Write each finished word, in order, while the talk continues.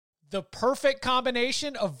The perfect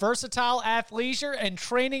combination of versatile athleisure and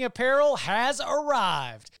training apparel has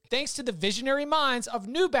arrived. Thanks to the visionary minds of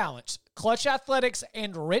New Balance, Clutch Athletics,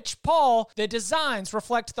 and Rich Paul, the designs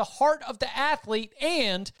reflect the heart of the athlete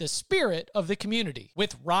and the spirit of the community.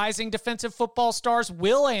 With rising defensive football stars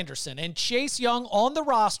Will Anderson and Chase Young on the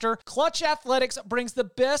roster, Clutch Athletics brings the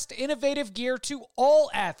best innovative gear to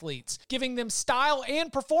all athletes, giving them style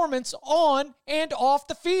and performance on and off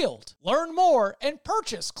the field. Learn more and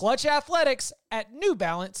purchase Clutch Athletics at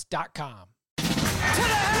newbalance.com. To the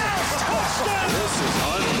house! Touchdown! This is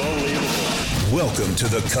unbelievable. Welcome to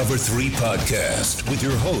the Cover 3 podcast with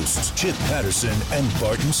your hosts, Chip Patterson and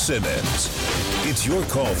Barton Simmons. It's your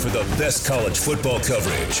call for the best college football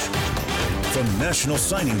coverage. From National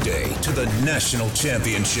Signing Day to the National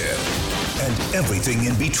Championship and everything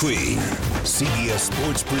in between, CBS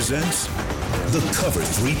Sports presents the Cover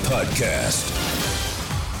 3 podcast.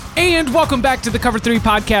 And welcome back to the Cover 3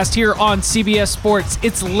 podcast here on CBS Sports.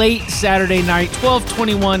 It's late Saturday night,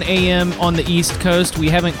 12:21 a.m. on the East Coast. We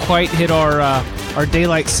haven't quite hit our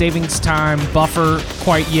daylight savings time buffer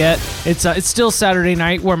quite yet. It's still Saturday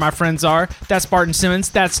night where my friends are. That's Barton Simmons.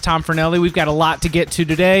 That's Tom Fornelli. We've got a lot to get to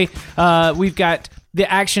today. We've got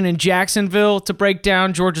the action in Jacksonville to break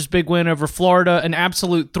down, Georgia's big win over Florida, an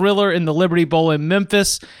absolute thriller in the Liberty Bowl in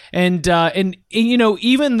Memphis. And you know,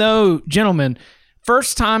 even though, gentlemen,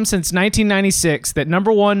 first time since 1996 that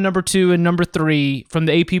number 1, number 2, and number 3 from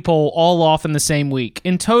the AP poll all off in the same week.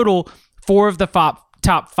 In total, 4 of the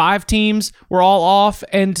top 5 teams were all off,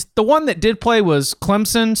 and the one that did play was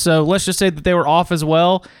Clemson, so let's just say that they were off as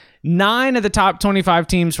well. 9 of the top 25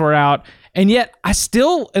 teams were out, and yet I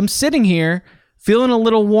still am sitting here feeling a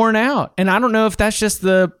little worn out, and I don't know if that's just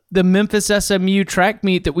the Memphis SMU track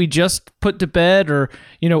meet that we just put to bed, or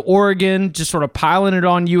Oregon just sort of piling it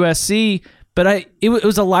on USC. But it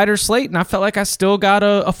was a lighter slate, and I felt like I still got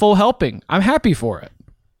a full helping. I'm happy for it.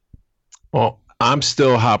 Well, I'm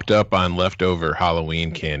still hopped up on leftover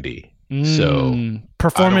Halloween candy. So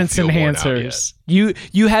performance enhancers.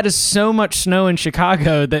 You had so much snow in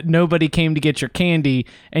Chicago that nobody came to get your candy,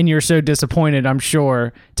 and you're so disappointed, I'm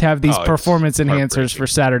sure, to have these performance enhancers for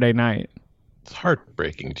Saturday night. It's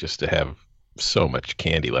heartbreaking just to have so much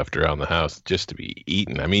candy left around the house just to be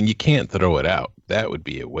eaten. I mean, you can't throw it out. That would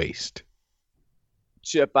be a waste.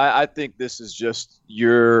 Chip, I think this is just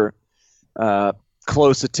your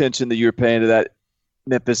close attention that you're paying to that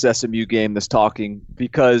Memphis SMU game that's talking,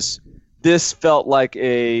 because this felt like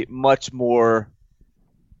a much more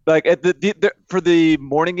like at for the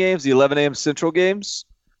morning games, the 11 a.m. Central games.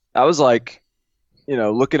 I was like,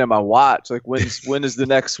 looking at my watch, like when is the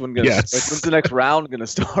next one gonna Yes. like when's the next round gonna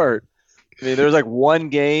start? I mean, there was like one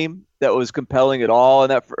game that was compelling at all in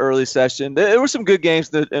that early session. There were some good games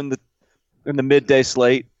in the midday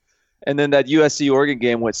slate, and then that USC-Oregon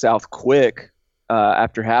game went south quick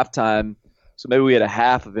after halftime, so maybe we had a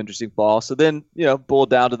half of interesting ball. So then, boiled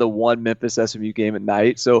down to the one Memphis-SMU game at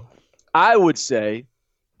night. So I would say,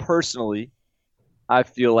 personally, I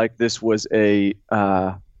feel like this was a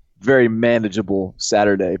very manageable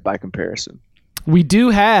Saturday by comparison. We do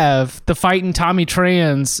have the fighting Tommy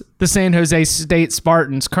Trans, the San Jose State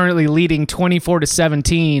Spartans, currently leading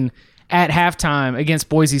 24-17 at halftime against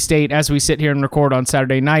Boise State as we sit here and record on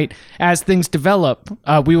Saturday night. As things develop,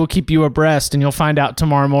 we will keep you abreast, and you'll find out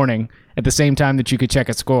tomorrow morning at the same time that you could check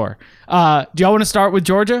a score. Do y'all want to start with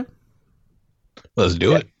Georgia? Let's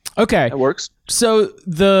do it. Okay. That works. So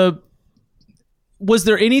was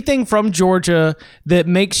there anything from Georgia that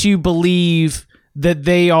makes you believe that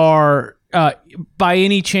they are by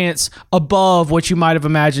any chance above what you might have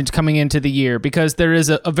imagined coming into the year? Because there is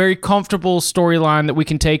a very comfortable storyline that we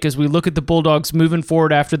can take as we look at the Bulldogs moving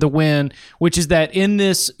forward after the win, which is that in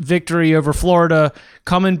this victory over Florida,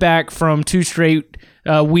 coming back from 2 straight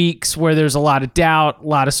weeks where there's a lot of doubt, a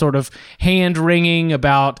lot of sort of hand-wringing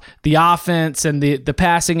about the offense and the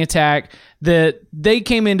passing attack, that they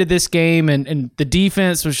came into this game and the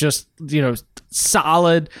defense was just,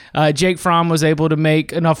 solid. Jake Fromm was able to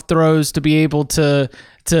make enough throws to be able to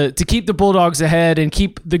keep the Bulldogs ahead and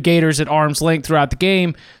keep the Gators at arm's length throughout the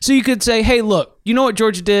game. So you could say, hey, look, you know what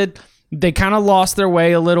Georgia did? They kind of lost their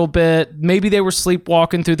way a little bit. Maybe they were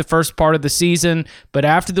sleepwalking through the first part of the season, but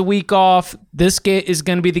after the week off, this is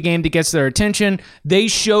going to be the game that gets their attention. They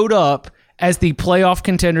showed up as the playoff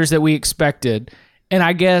contenders that we expected. And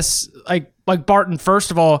I guess, like Barton,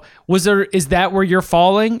 first of all, is that where you're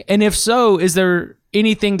falling? And if so, is there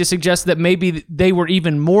anything to suggest that maybe they were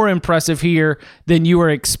even more impressive here than you were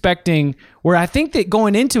expecting? Where I think that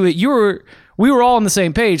going into it, we were all on the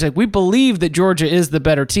same page. Like, we believe that Georgia is the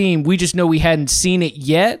better team. We just know we hadn't seen it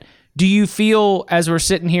yet Do you feel, as we're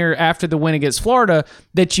sitting here after the win against Florida,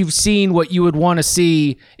 that you've seen what you would want to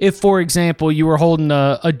see if, for example, you were holding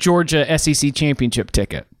a Georgia SEC championship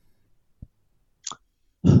ticket?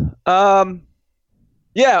 Yeah,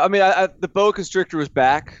 I mean, the boa constrictor was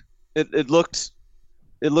back. It looked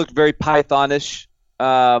very Pythonish.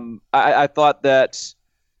 I thought that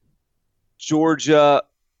Georgia,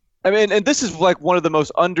 I mean, and this is like one of the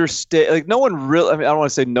most understated. Like no one really. I mean, I don't want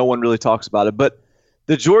to say no one really talks about it, but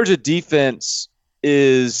the Georgia defense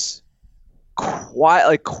is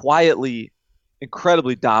quietly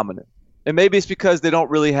incredibly dominant. And maybe it's because they don't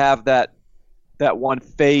really have that one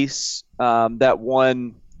face, that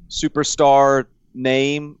one superstar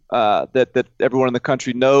name that everyone in the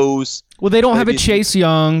country knows. Well, they don't have a Chase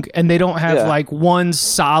Young, and they don't have like one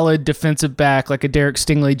solid defensive back like a Derek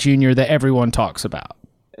Stingley Jr. that everyone talks about.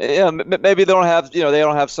 Yeah, maybe they don't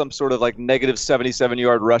have some sort of like negative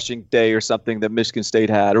 77-yard rushing day or something that Michigan State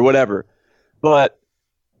had or whatever. But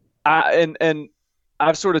I've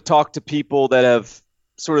sort of talked to people that have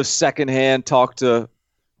sort of secondhand talked to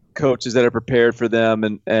coaches that are prepared for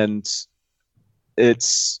them, and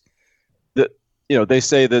it's they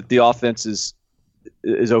say that the offense is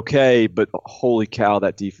okay, but holy cow,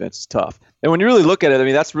 that defense is tough. And when you really look at it, I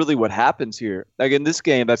mean, that's really what happens here. Like in this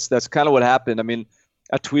game, that's kind of what happened. I mean,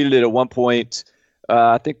 I tweeted it at one point.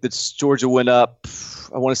 I think that Georgia went up,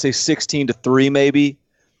 I want to say 16-3 maybe.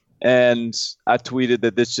 And I tweeted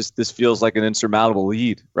that this feels like an insurmountable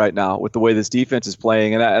lead right now with the way this defense is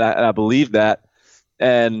playing. And I believe that.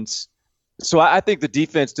 And so I think the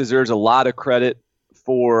defense deserves a lot of credit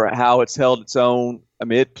for how it's held its own. I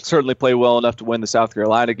mean, it certainly played well enough to win the South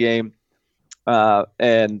Carolina game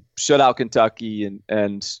and shut out Kentucky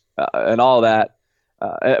and all that.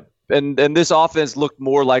 And this offense looked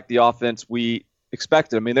more like the offense we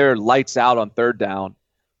expected. I mean, they're lights out on third down.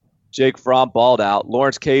 Jake Fromm balled out.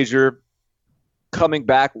 Lawrence Cager coming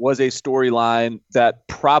back was a storyline that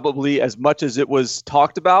probably, as much as it was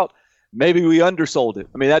talked about, maybe we undersold it.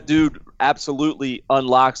 I mean, that dude absolutely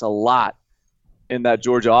unlocks a lot in that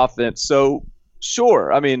Georgia offense. So,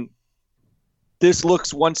 sure, I mean, this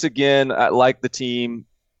looks once again like the team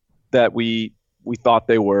that we thought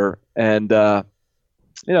they were. And,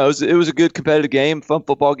 it was a good competitive game, fun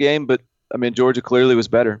football game, but, I mean, Georgia clearly was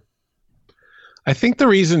better. I think the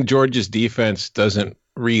reason Georgia's defense doesn't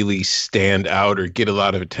really stand out or get a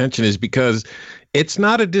lot of attention is because it's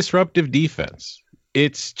not a disruptive defense.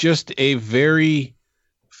 It's just a very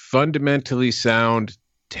fundamentally sound,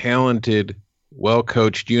 talented,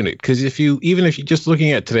 well-coached unit. Because even if you just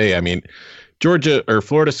looking at today, I mean,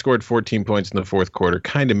 Florida scored 14 points in the fourth quarter,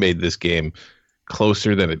 kind of made this game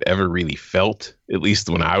closer than it ever really felt, at least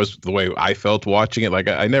the way I felt watching it. Like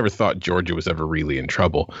I never thought Georgia was ever really in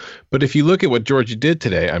trouble. But if you look at what Georgia did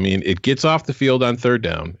today, I mean, it gets off the field on third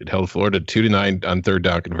down. It held Florida 2-9 on third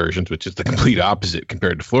down conversions, which is the complete opposite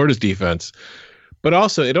compared to Florida's defense. But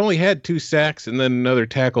also, it only had 2 sacks and then another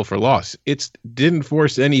tackle for loss. It didn't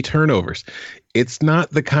force any turnovers. It's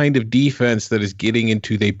not the kind of defense that is getting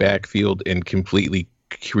into the backfield and completely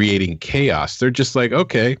creating chaos. They're just like,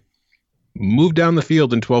 okay, move down the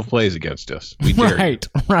field in 12 plays against us. We dare you.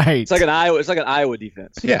 Right. It's like an Iowa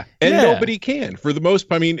defense. Yeah, and nobody can. For the most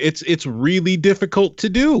part, I mean, it's really difficult to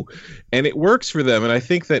do, and it works for them. And I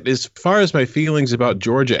think that as far as my feelings about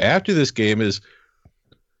Georgia after this game is,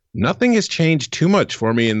 nothing has changed too much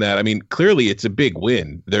for me in that. I mean, clearly it's a big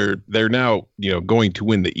win. They're now, going to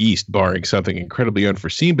win the East, barring something incredibly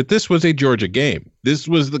unforeseen. But this was a Georgia game. This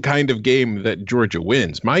was the kind of game that Georgia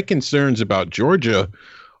wins. My concerns about Georgia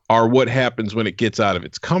are what happens when it gets out of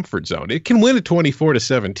its comfort zone. It can win a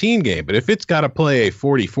 24-17 game, but if it's got to play a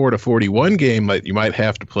 44-41 game that you might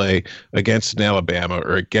have to play against an Alabama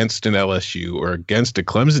or against an LSU or against a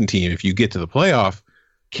Clemson team, if you get to the playoff,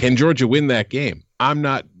 can Georgia win that game? I'm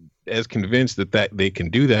not as convinced that they can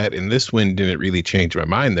do that, and this win didn't really change my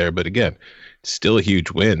mind there. But again, it's still a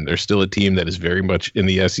huge win. They're still a team that is very much in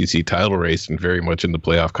the SEC title race and very much in the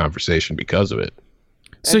playoff conversation because of it.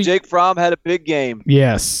 So Jake Fromm had a big game.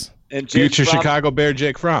 Yes. And future Chicago Bear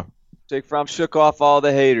Jake Fromm. Jake Fromm shook off all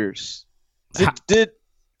the haters. Did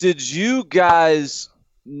you guys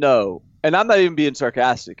know, and I'm not even being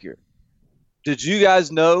sarcastic here, did you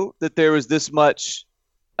guys know that there was this much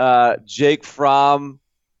Jake Fromm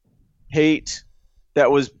hate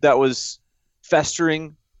that was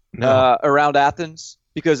festering around Athens?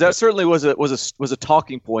 Because that certainly was a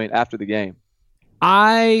talking point after the game.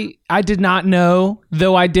 I did not know,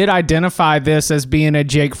 though I did identify this as being a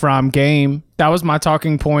Jake Fromm game. That was my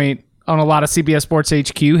talking point on a lot of CBS Sports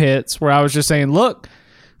HQ hits, where I was just saying, look,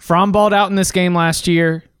 Fromm balled out in this game last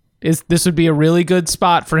year. this would be a really good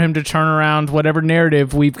spot for him to turn around whatever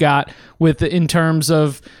narrative we've got in terms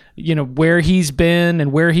of, where he's been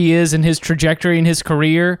and where he is in his trajectory in his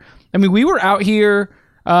career. I mean, we were out here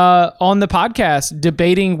on the podcast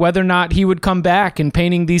debating whether or not he would come back and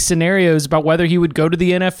painting these scenarios about whether he would go to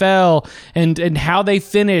the NFL and how they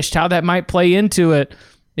finished, how that might play into it.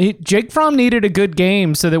 Jake Fromm needed a good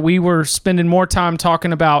game so that we were spending more time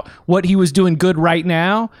talking about what he was doing good right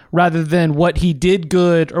now rather than what he did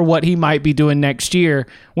good or what he might be doing next year.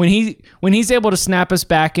 When he's able to snap us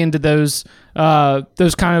back into those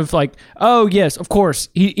kind of like, oh yes, of course,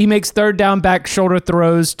 he makes third down back shoulder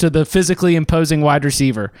throws to the physically imposing wide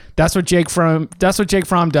receiver. That's what Jake Fromm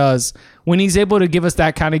does. When he's able to give us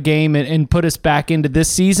that kind of game and put us back into this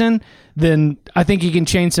season, then I think he can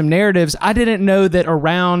change some narratives. I didn't know that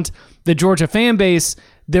around the Georgia fan base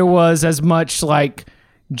there was as much like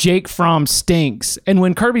Jake Fromm stinks. And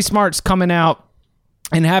when Kirby Smart's coming out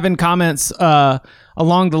and having comments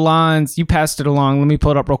along the lines, you passed it along, let me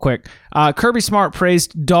pull it up real quick. Kirby Smart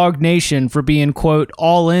praised Dog Nation for being, quote,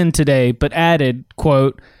 all in today, but added,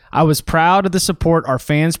 quote, I was proud of the support our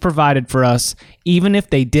fans provided for us, even if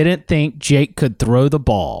they didn't think Jake could throw the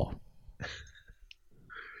ball.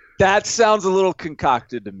 That sounds a little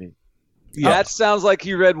concocted to me. That sounds like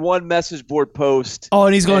he read one message board post. Oh,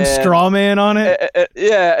 and he's going straw man on it.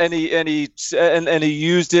 Yeah, and he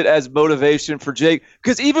used it as motivation for Jake.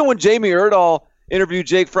 Because even when Jamie Erdahl interviewed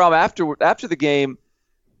Jake Fromm after the game,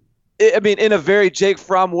 in a very Jake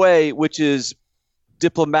Fromm way, which is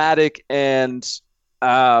diplomatic and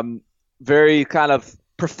very kind of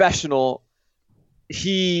professional,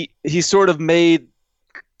 he sort of made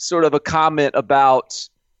sort of a comment about.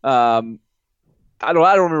 I don't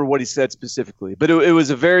remember what he said specifically, but it was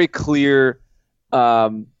a very clear,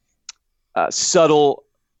 subtle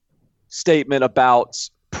statement about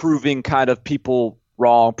proving kind of people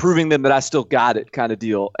wrong, proving them that I still got it kind of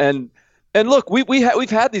deal. And look, we've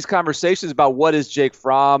had these conversations about what is Jake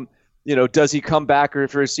Fromm, does he come back or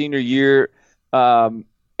for his senior year? And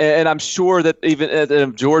I'm sure that even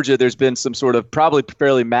in Georgia, there's been some sort of probably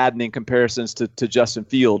fairly maddening comparisons to Justin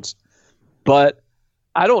Fields, but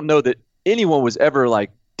I don't know that anyone was ever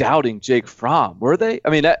like doubting Jake Fromm, were they? I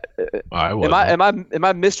mean, am I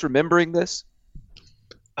misremembering this?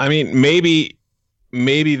 I mean,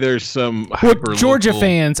 maybe there's some Georgia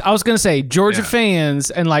fans. I was gonna say Georgia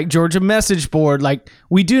fans and like Georgia message board. Like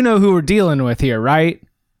we do know who we're dealing with here, right?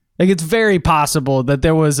 Like it's very possible that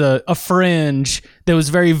there was a fringe that was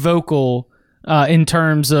very vocal in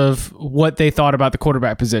terms of what they thought about the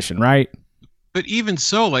quarterback position, right? But even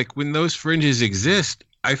so, like when those fringes exist,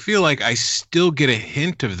 I feel like I still get a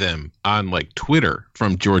hint of them on like Twitter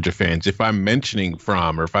from Georgia fans if I'm mentioning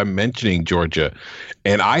Fromm or if I'm mentioning Georgia,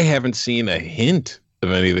 and I haven't seen a hint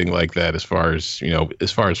of anything like that as far as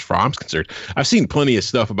Fromm's concerned. I've seen plenty of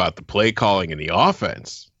stuff about the play calling and the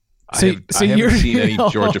offense. I haven't seen any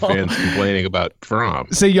Georgia fans complaining about Fromm.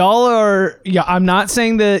 So y'all are, I'm not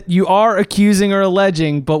saying that you are accusing or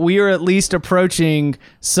alleging, but we are at least approaching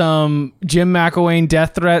some Jim McElwain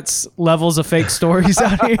death threats levels of fake stories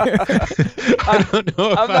out here. I don't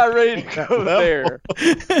know. I'm not ready to go there.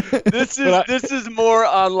 This is more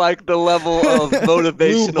on like the level of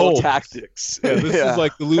motivational tactics. Yeah, this is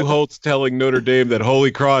like the Lou Holtz telling Notre Dame that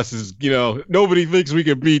Holy Cross is, nobody thinks we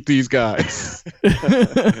can beat these guys.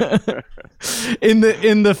 In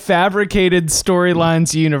the fabricated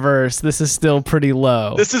storylines universe, this is still pretty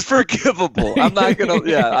low. This is forgivable. I'm not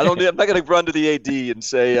gonna run to the AD and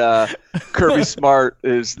say Kirby Smart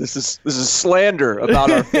this is slander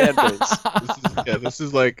about our fan base. This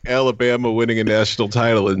is like Alabama winning a national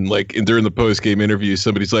title and during the post game interview,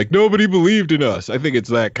 somebody's like, nobody believed in us. I think it's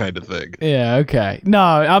that kind of thing. Yeah. Okay. No,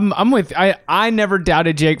 I'm with. I never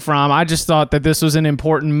doubted Jake Fromm. I just thought that this was an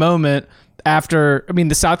important moment. After,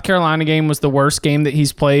 the South Carolina game was the worst game that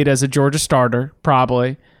he's played as a Georgia starter,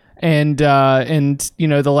 probably, and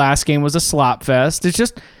the last game was a slop fest.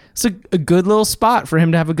 It's a good little spot for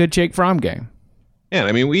him to have a good Jake Fromm game.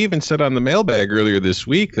 Yeah, we even said on the mailbag earlier this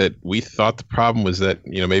week that we thought the problem was that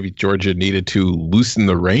maybe Georgia needed to loosen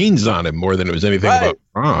the reins on him more than it was anything about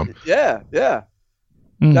Fromm. Yeah.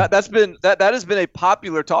 That has been a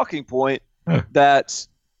popular talking point that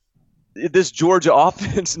this Georgia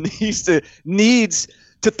offense needs to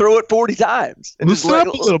throw it 40 times. And loosen up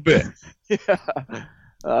a little bit. Yeah.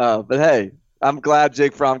 But hey, I'm glad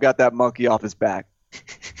Jake Fromm got that monkey off his back.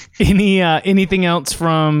 Anything else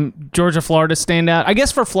from Georgia, Florida stand out? I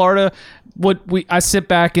guess for Florida, I sit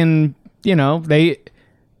back and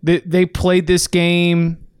they played this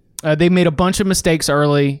game. They made a bunch of mistakes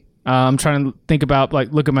early. I'm trying to think about,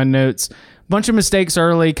 look at my notes. Bunch of mistakes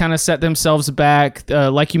early kind of set themselves back.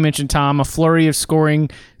 Like you mentioned, Tom, a flurry of scoring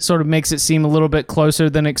sort of makes it seem a little bit closer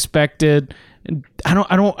than expected. And I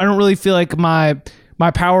don't really feel like my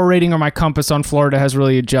power rating or my compass on Florida has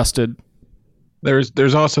really adjusted.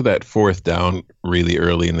 There's also that fourth down really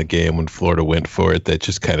early in the game when Florida went for it that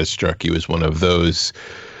just kind of struck you as one of those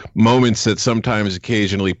moments that sometimes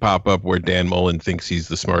occasionally pop up where Dan Mullen thinks he's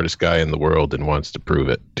the smartest guy in the world and wants to prove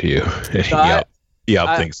it to you. He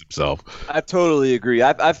outthinks himself. I totally agree.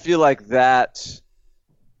 I feel like that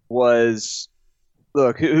was,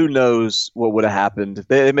 look, who knows what would have happened.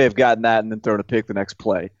 They may have gotten that and then thrown a pick the next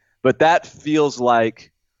play. But that feels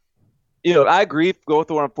like, I agree. Go with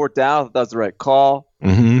the one on fourth down. That was the right call.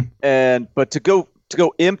 Mm-hmm. But to go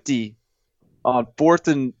empty on fourth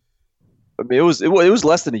and, it was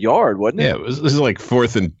less than a yard, wasn't it? Yeah, this is like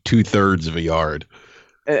 4th and 2/3 of a yard.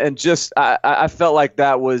 And just I felt like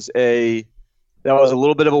that was a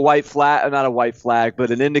little bit of a white flag, not a white flag, but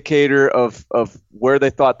an indicator of where they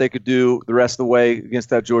thought they could do the rest of the way against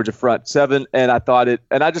that Georgia front seven. And I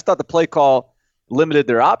just thought the play call limited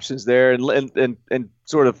their options there and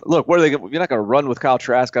sort of, look, what are they? You're not going to run with Kyle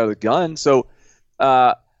Trask out of the gun. So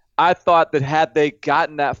I thought that had they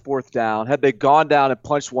gotten that fourth down, had they gone down and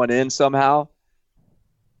punched one in somehow,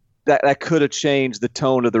 that could have changed the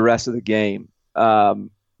tone of the rest of the game.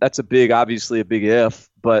 That's obviously a big if,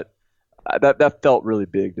 but that felt really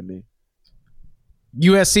big to me.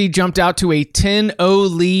 USC jumped out to a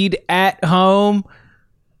 10-0 lead at home.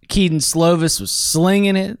 Keaton Slovis was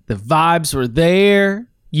slinging it. The vibes were there.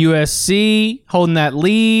 USC holding that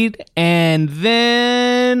lead, and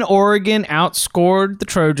then Oregon outscored the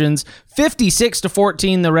Trojans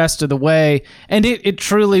 56-14 the rest of the way, and it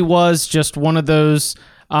truly was just one of those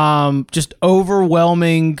just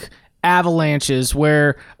overwhelming avalanches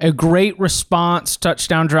where a great response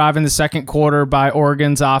touchdown drive in the second quarter by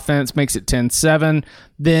Oregon's offense makes it 10-7.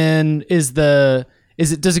 Then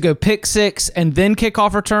does it go pick six and then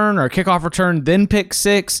kickoff return, or kickoff return then pick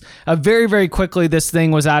six? Very, very quickly, this thing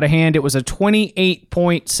was out of hand. It was a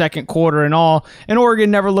 28-point second quarter in all, and Oregon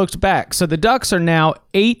never looked back. So the Ducks are now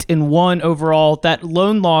 8-1 overall. That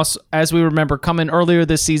lone loss, as we remember, coming earlier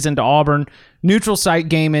this season to Auburn, neutral site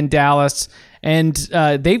game in Dallas, and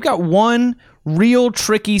they've got one real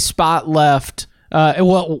tricky spot left.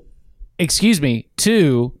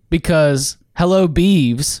 Two, because hello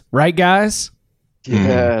Beavs, right, guys?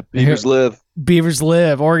 Yeah, Beavers live. Beavers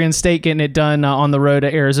live. Oregon State getting it done on the road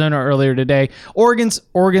to Arizona earlier today.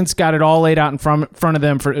 Oregon's got it all laid out in front of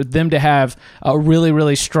them for them to have a really,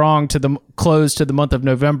 really strong to the close to the month of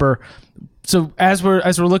November. So as we're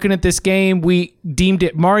looking at this game, we deemed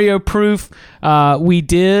it Mario proof. We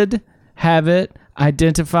did have it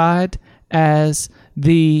identified as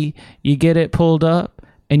you get it pulled up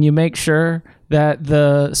and you make sure that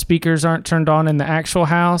the speakers aren't turned on in the actual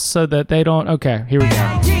house so that they don't. Okay, here we go.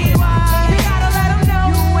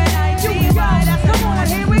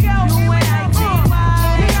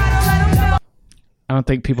 I don't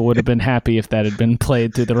think people would have been happy if that had been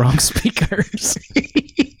played through the wrong speakers.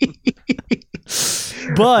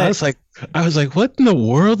 But I was like, what in the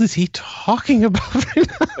world is he talking about?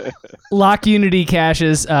 Lock Unity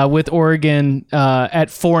cashes with Oregon at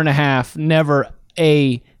 4.5. Never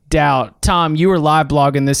a doubt. Tom, you were live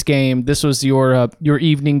blogging this game. This was your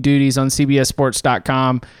evening duties on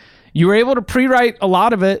CBSSports.com. You were able to pre-write a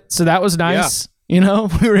lot of it, so that was nice. Yeah.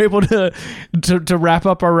 We were able to wrap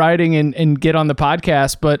up our writing and get on the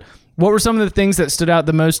podcast. But what were some of the things that stood out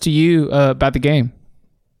the most to you about the game?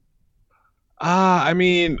 I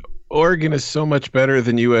mean, Oregon is so much better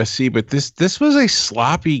than USC, but this was a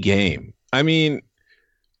sloppy game. I mean,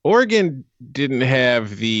 Oregon didn't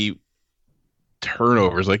have the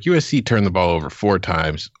turnovers. Like USC turned the ball over 4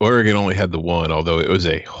 times. Oregon only had the 1, although it was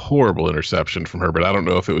a horrible interception from Herbert. I don't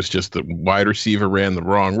know if it was just the wide receiver ran the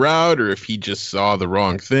wrong route or if he just saw the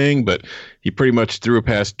wrong thing, but he pretty much threw a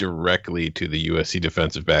pass directly to the USC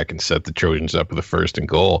defensive back and set the Trojans up with a 1st and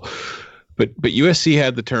goal. But USC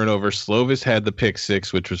had the turnover. Slovis had the pick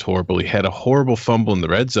 6, which was horrible. He had a horrible fumble in the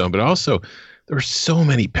red zone, but also there were so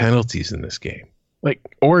many penalties in this game. Like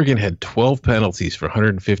Oregon had 12 penalties for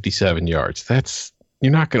 157 yards.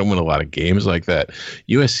 You're not going to win a lot of games like that.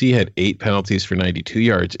 USC had 8 penalties for 92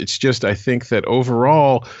 yards. It's just, I think that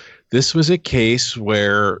overall, this was a case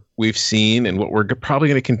where we've seen, and what we're probably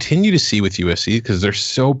going to continue to see with USC, because they're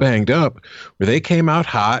so banged up, where they came out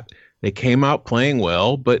hot, they came out playing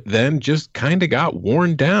well, but then just kind of got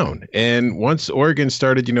worn down. And once Oregon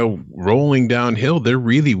started, rolling downhill, there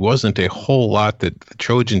really wasn't a whole lot that the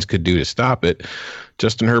Trojans could do to stop it.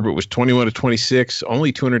 Justin Herbert was 21 of 26,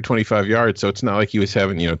 only 225 yards. So it's not like he was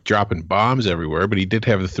having, dropping bombs everywhere, but he did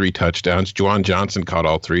have the 3 touchdowns. Juwan Johnson caught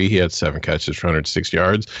all 3. He had 7 catches for 106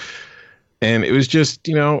 yards. And it was just,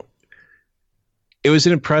 it was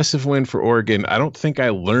an impressive win for Oregon. I don't think I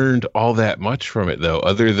learned all that much from it, though,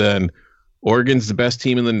 other than Oregon's the best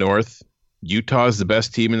team in the North. Utah's the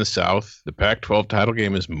best team in the South. The Pac-12 title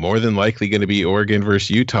game is more than likely going to be Oregon versus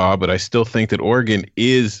Utah, but I still think that Oregon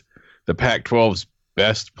is the Pac-12's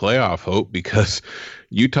best playoff hope because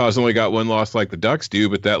Utah's only got 1 loss like the Ducks do,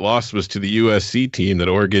 but that loss was to the USC team that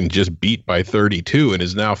Oregon just beat by 32 and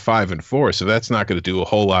is now 5-4. So that's not going to do a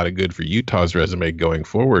whole lot of good for Utah's resume going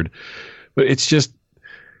forward. But it's just,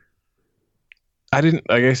 like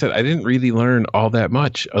I said, I didn't really learn all that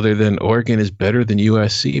much other than Oregon is better than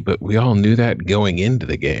USC, but we all knew that going into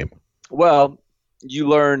the game. Well, you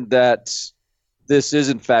learned that this is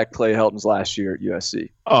in fact Clay Helton's last year at USC.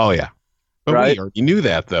 Oh yeah. But right? we already knew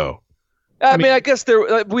that though. I mean, I guess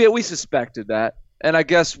we suspected that. And I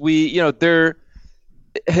guess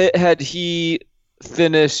had he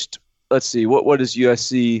finished, let's see, what is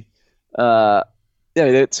USC? So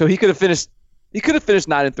he could have finished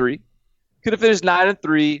 9-3. Could have finished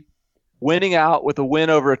 9-3, winning out with a win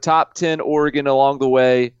over a top 10 Oregon along the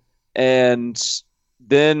way, and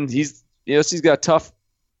then he's got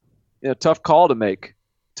a tough call to make,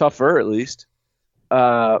 tougher at least.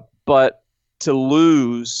 But to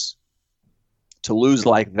lose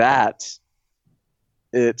like that,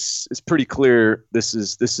 it's pretty clear this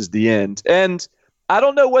is the end. And I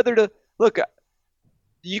don't know whether to look.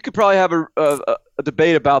 You could probably have a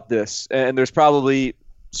debate about this, and there's probably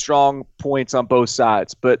strong points on both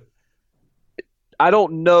sides, but I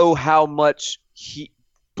don't know how much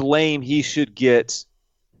blame he should get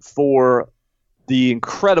for the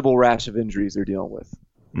incredible rash of injuries they're dealing with.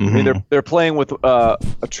 Mm-hmm. I mean, they're playing with a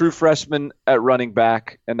true freshman at running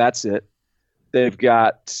back, and that's it. They've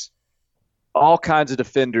got all kinds of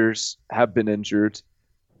defenders have been injured.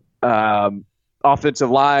 Offensive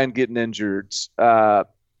line getting injured.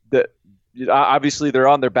 Obviously, they're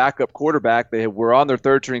on their backup quarterback. They were on their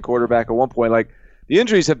third-string quarterback at one point. Like, the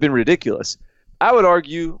injuries have been ridiculous. I would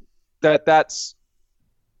argue that that's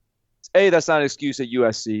not an excuse at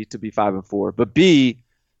USC to be 5-4, but B,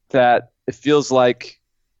 that it feels like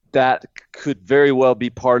that could very well be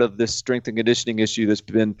part of this strength and conditioning issue that's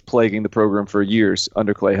been plaguing the program for years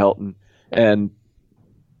under Clay Helton, and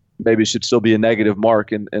maybe it should still be a negative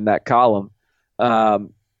mark in that column.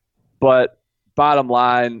 But bottom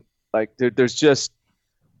line, like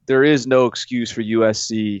there is no excuse for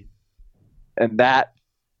USC and that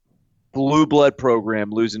blue blood program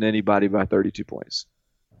losing anybody by 32 points.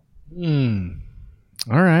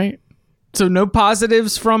 All right. So no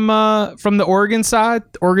positives from the Oregon side.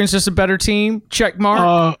 Oregon's just a better team. Check mark.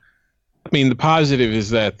 I mean, the positive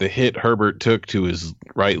is that the hit Herbert took to his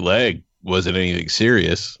right leg wasn't anything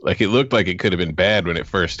serious. Like, it looked like it could have been bad when it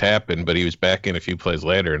first happened, but he was back in a few plays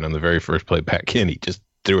later, and on the very first play back in, he just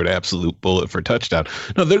threw an absolute bullet for a touchdown.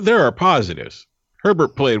 No, there are positives.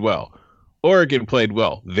 Herbert played well. Oregon played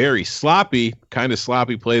well. Very sloppy, kind of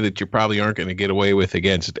sloppy play that you probably aren't going to get away with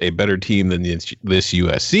against a better team than this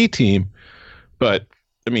USC team. But,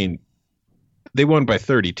 I mean, they won by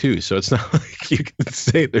 32, so it's not like you can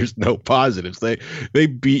say there's no positives. They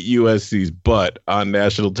beat USC's butt on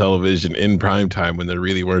national television in primetime when there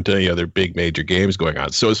really weren't any other big major games going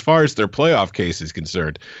on. So as far as their playoff case is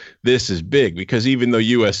concerned, this is big because even though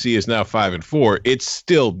USC is now 5-4, it's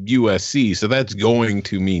still USC, so that's going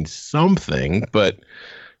to mean something. But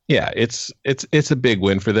yeah, it's a big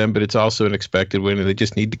win for them, but it's also an expected win, and they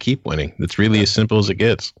just need to keep winning. It's really as simple as it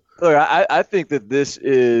gets. Look, I think that this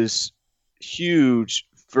is huge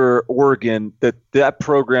for Oregon, that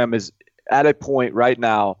program is at a point right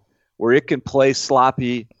now where it can play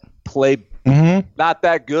sloppy, play not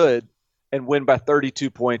that good, and win by 32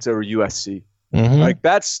 points over USC. Mm-hmm. Like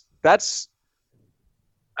that's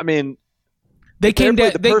I mean, they came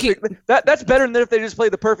down. That's better than if they just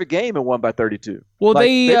played the perfect game and won by 32. Well,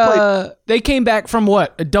 like, they came back from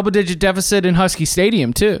what, a double-digit deficit in Husky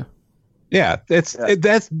Stadium too. Yeah, this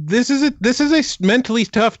is a mentally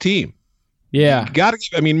tough team. Yeah.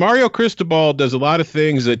 Mario Cristobal does a lot of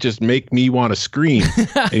things that just make me want to scream.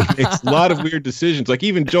 He makes a lot of weird decisions. Like,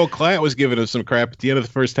 even Joel Klatt was giving him some crap at the end of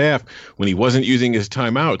the first half when he wasn't using his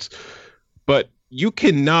timeouts. But you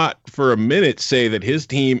cannot for a minute say that his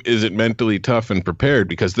team isn't mentally tough and prepared,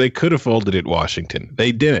 because they could have folded at Washington.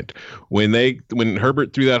 They didn't. When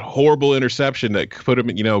Herbert threw that horrible interception that put him,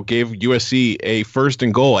 gave USC a 1st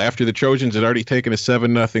and goal after the Trojans had already taken a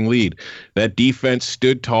 7-0 lead, that defense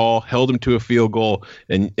stood tall, held him to a field goal,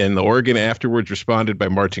 and the Oregon afterwards responded by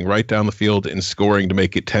marching right down the field and scoring to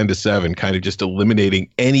make it 10-7, kind of just eliminating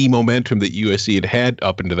any momentum that USC had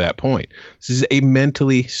up until that point. This is a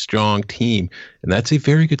mentally strong team, and that's a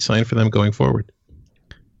very good sign for them going forward.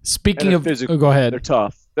 Speaking of physical, go ahead. They're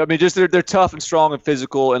tough. I mean, just they're tough and strong and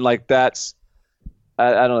physical, and like that's,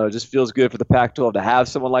 I don't know, it just feels good for the Pac-12 to have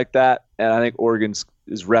someone like that. And I think Oregon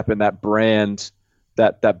is repping that brand,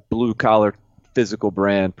 that blue collar physical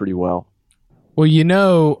brand pretty well. Well,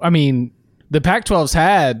 I mean, the Pac-12's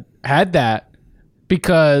had that,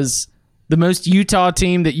 because the most Utah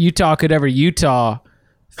team that Utah could ever Utah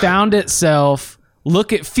found itself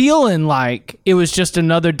feeling like it was just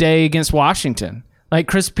another day against Washington. Like,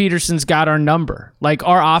 Chris Peterson's got our number. Like,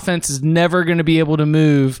 our offense is never going to be able to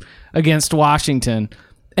move against Washington.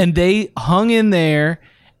 And they hung in there,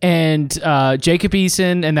 and Jacob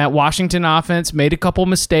Eason and that Washington offense made a couple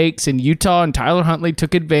mistakes, and Utah and Tyler Huntley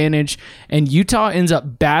took advantage, and Utah ends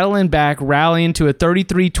up battling back, rallying to a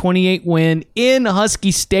 33-28 win in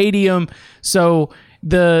Husky Stadium. So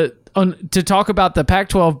to talk about the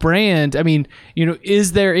Pac-12 brand, I mean,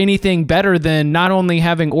 is there anything better than not only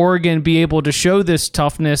having Oregon be able to show this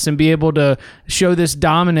toughness and be able to show this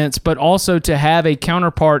dominance, but also to have a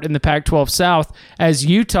counterpart in the Pac-12 South as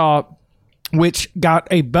Utah, which got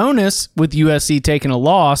a bonus with USC taking a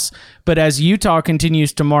loss, but as Utah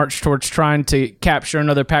continues to march towards trying to capture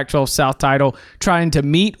another Pac-12 South title, trying to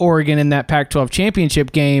meet Oregon in that Pac-12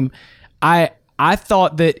 championship game, I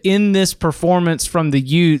thought that in this performance from the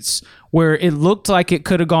Utes, where it looked like it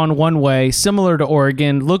could have gone one way, similar to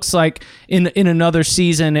Oregon, looks like in another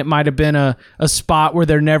season it might have been a spot where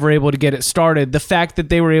they're never able to get it started. The fact that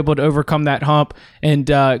they were able to overcome that hump and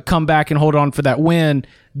come back and hold on for that win,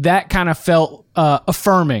 that kind of felt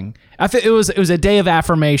affirming. I think it was a day of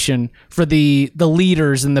affirmation for the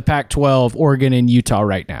leaders in the Pac-12, Oregon and Utah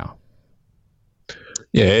right now.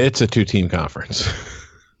 Yeah, it's a 2-team conference.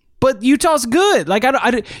 But Utah's good. Like Utah's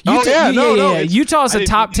a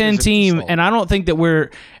top 10 team, and I don't think that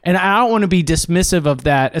I don't want to be dismissive of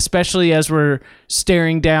that, especially as we're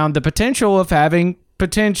staring down the potential of having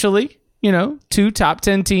potentially, 2 top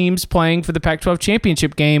 10 teams playing for the Pac-12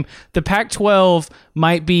 championship game. The Pac-12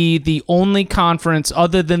 might be the only conference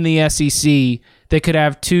other than the SEC that could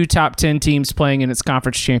have 2 top 10 teams playing in its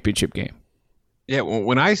conference championship game. Yeah, well,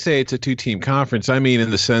 when I say it's a 2-team conference, I mean in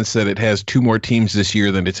the sense that it has 2 more teams this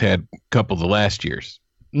year than it's had a couple of the last years,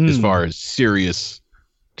 as far as serious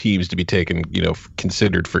teams to be taken,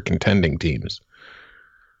 considered for contending teams.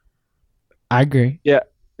 I agree. Yeah.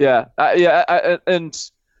 I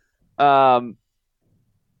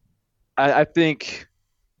think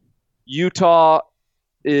Utah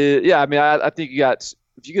is, I think you got,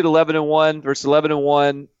 if you get 11-1 versus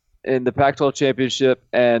 11-1 in the Pac-12 championship,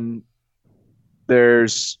 and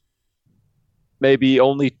there's maybe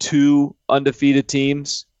only 2 undefeated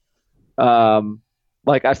teams. I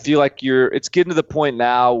feel like it's getting to the point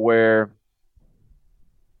now where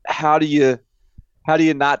how do you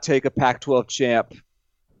not take a Pac-12 champ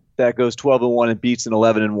that goes 12-1 and beats an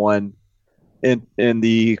 11-1 in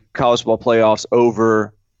the college football playoffs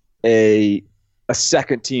over a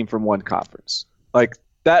second team from one conference? Like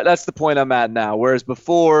that's the point I'm at now. Whereas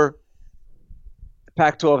before,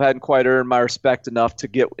 Pac-12 hadn't quite earned my respect enough to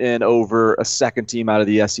get in over a second team out of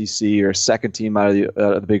the SEC or a second team out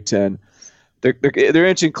of the Big Ten. They're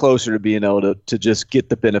inching closer to being able to just get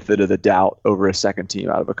the benefit of the doubt over a second team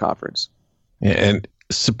out of a conference. Yeah, and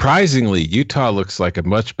surprisingly, Utah looks like a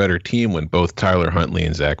much better team when both Tyler Huntley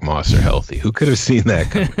and Zach Moss are healthy. Who could have seen that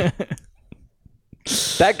coming?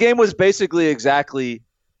 That game was basically exactly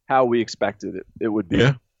how we expected it would be.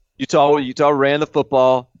 Yeah. Utah ran the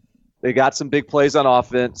football. They got some big plays on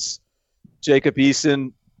offense. Jacob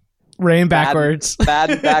Eason ran backwards.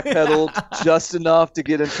 Madden backpedaled just enough to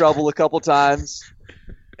get in trouble a couple times.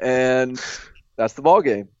 And that's the ball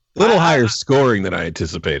game. A little higher scoring than I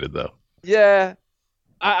anticipated, though. Yeah.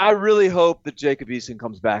 I really hope that Jacob Eason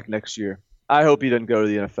comes back next year. I hope he doesn't go to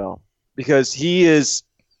the NFL. Because he is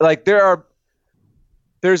like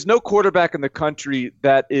there's no quarterback in the country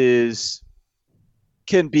that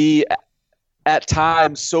can be at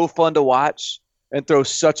times so fun to watch and throw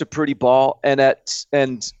such a pretty ball and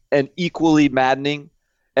equally maddening.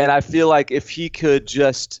 And I feel like if he could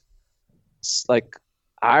just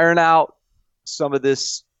iron out some of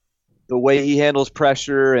this, the way he handles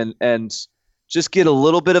pressure and just get a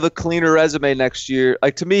little bit of a cleaner resume next year.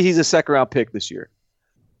 Like, to me, he's a second-round pick this year,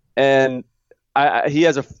 and he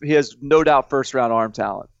has no doubt first-round arm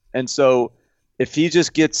talent. And so, if he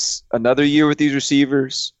just gets another year with these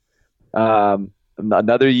receivers,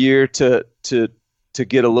 another year to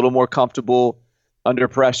get a little more comfortable under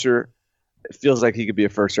pressure, it feels like he could be a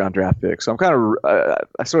first-round draft pick. So I'm kind of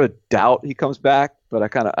I sort of doubt he comes back, but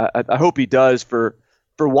I hope he does for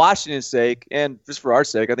Washington's sake and just for our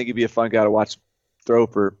sake. I think he'd be a fun guy to watch throw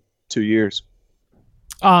for 2 years.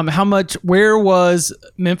 Where was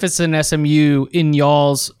Memphis and SMU in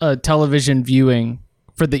y'all's television viewing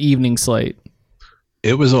for the evening slate?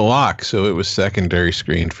 It was a lock, so it was secondary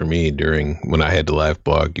screen for me when I had to live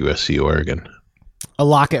blog USC Oregon. A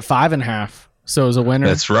lock at 5.5, so it was a winner.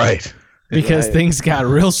 That's right. Because things got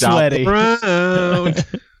real sweaty. What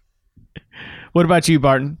about you,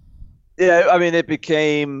 Barton? Yeah, I mean,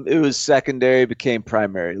 it was secondary, became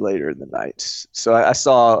primary later in the night. So I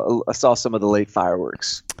saw some of the late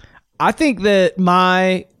fireworks. I think that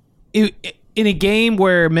in a game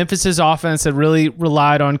where Memphis's offense had really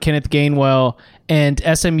relied on Kenneth Gainwell and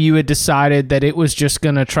SMU had decided that it was just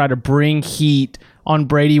going to try to bring heat on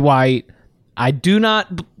Brady White, I do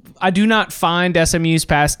not find SMU's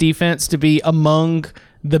pass defense to be among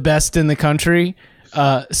the best in the country,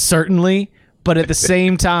 certainly. But at the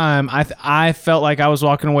same time, I felt like I was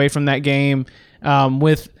walking away from that game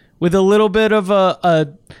with a little bit of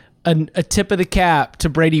a tip of the cap to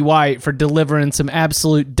Brady White for delivering some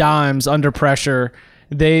absolute dimes under pressure.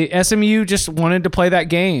 SMU just wanted to play that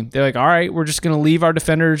game. They're like, all right, we're just going to leave our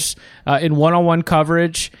defenders in one-on-one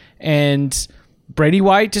coverage, and Brady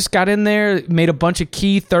White just got in there, made a bunch of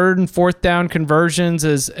key third and fourth down conversions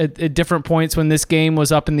at different points when this game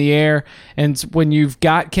was up in the air. And when you've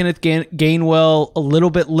got Kenneth Gainwell a little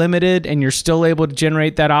bit limited and you're still able to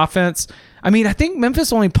generate that offense, I mean, I think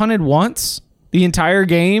Memphis only punted once the entire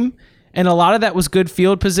game, and a lot of that was good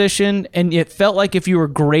field position, and it felt like if you were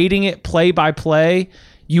grading it play by play,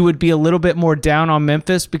 you would be a little bit more down on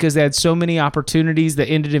Memphis because they had so many opportunities that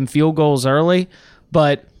ended in field goals early.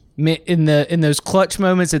 But in those clutch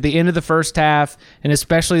moments at the end of the first half, and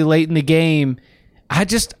especially late in the game, I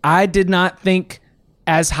did not think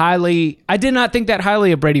that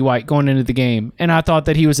highly of Brady White going into the game, and I thought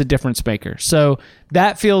that he was a difference maker. So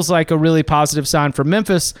that feels like a really positive sign for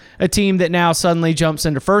Memphis, a team that now suddenly jumps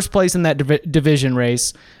into first place in that division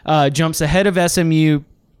race, jumps ahead of SMU,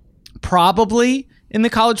 probably in the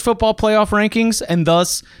college football playoff rankings, and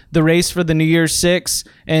thus the race for the New Year's Six.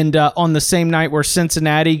 And on the same night where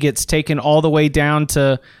Cincinnati gets taken all the way down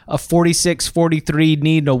to a 46-43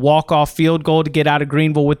 need a walk-off field goal to get out of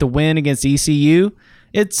Greenville with the win against ECU.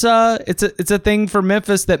 It's a thing for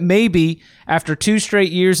Memphis that maybe after 2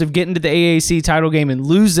 straight years of getting to the AAC title game and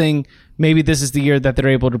losing, maybe this is the year that they're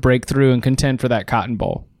able to break through and contend for that Cotton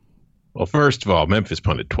Bowl. Well, first of all, Memphis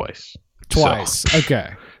punted twice. So.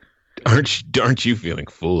 Okay. Aren't you feeling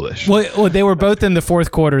foolish? Well, they were both in the fourth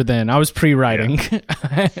quarter then. I was pre-writing.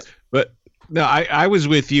 Yeah. But no, I was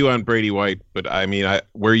with you on Brady White, but I mean,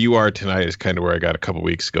 where you are tonight is kind of where I got a couple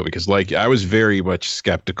weeks ago, because I was very much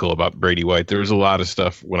skeptical about Brady White. There was a lot of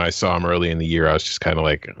stuff when I saw him early in the year. I was just kind of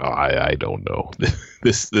like, oh, I don't know.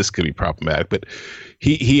 This could be problematic, but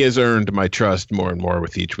he has earned my trust more and more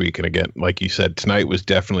with each week. And again, like you said, tonight was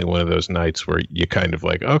definitely one of those nights where you kind of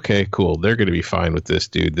like, okay, cool. They're going to be fine with this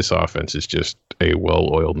dude. This offense is just a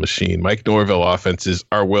well-oiled machine. Mike Norvell offenses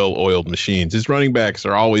are well-oiled machines. His running backs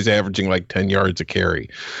are always averaging like 10 yards a carry.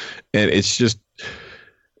 And it's just,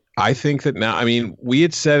 I think that now, I mean, we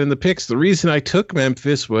had said in the picks, the reason I took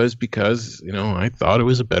Memphis was because, I thought it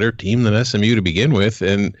was a better team than SMU to begin with.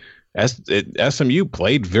 And SMU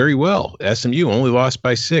played very well. SMU only lost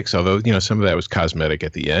by 6, although, some of that was cosmetic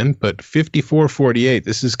at the end. But 54-48,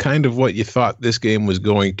 this is kind of what you thought this game was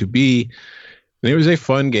going to be. And it was a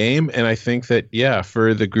fun game. And I think that,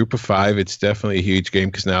 for the group of 5, it's definitely a huge game,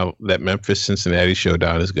 because now that Memphis-Cincinnati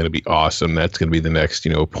showdown is going to be awesome. That's going to be the next,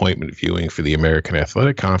 appointment viewing for the American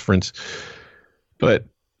Athletic Conference. But,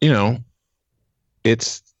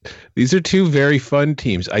 these are 2 very fun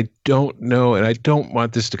teams. I don't know, and I don't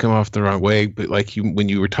want this to come off the wrong way, but when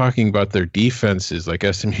you were talking about their defenses, like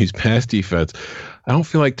SMU's pass defense, I don't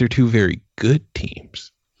feel like they're 2 very good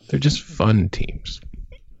teams. They're just fun teams.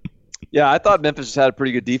 Yeah, I thought Memphis had a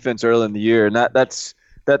pretty good defense early in the year, and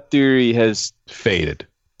that theory has faded,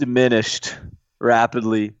 diminished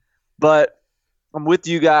rapidly. But I'm with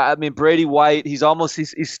you guys. I mean, Brady White, he's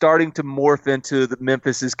starting to morph into the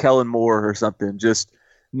Memphis's Kellen Moore or something. Just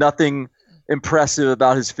nothing impressive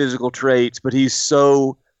about his physical traits, but he's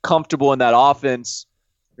so comfortable in that offense,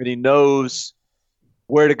 and he knows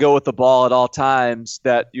where to go with the ball at all times,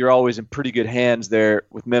 that you're always in pretty good hands there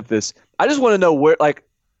with Memphis. I just want to know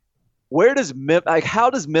how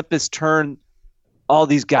does Memphis turn all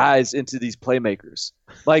these guys into these playmakers?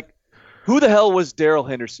 Like, who the hell was Darrell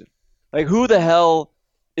Henderson? Like, who the hell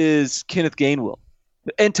is Kenneth Gainwell?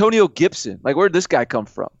 Antonio Gibson? Like, where did this guy come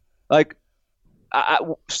from? Like,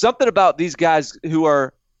 something about these guys who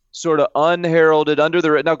are sort of unheralded under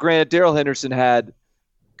the – now, granted, Darrell Henderson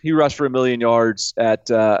he rushed for 1 million yards at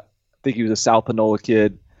I think he was a South Panola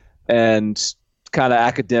kid, and kind of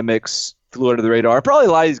academics flew under the radar. Probably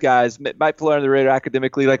a lot of these guys might fly under the radar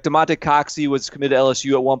academically. Like Damonte Coxey was committed to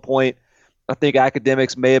LSU at one point. I think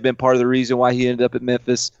academics may have been part of the reason why he ended up at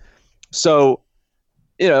Memphis. So,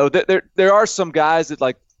 there are some guys that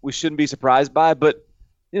like we shouldn't be surprised by, but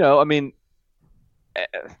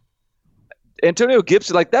Antonio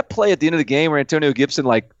Gibson, like that play at the end of the game where Antonio Gibson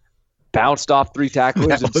like bounced off 3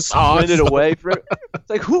 tacklers and sprinted away from it. It's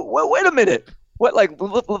like, wait a minute. What, like,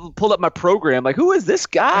 pulled up my program. Like, who is this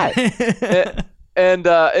guy?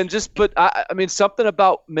 Something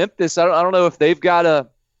about Memphis. I don't know if they've got a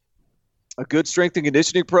good strength and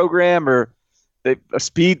conditioning program or a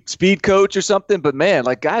speed coach or something. But man,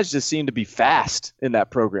 like guys just seem to be fast in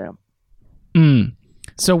that program.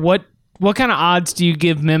 So what kind of odds do you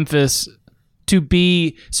give Memphis to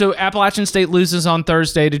be? So Appalachian State loses on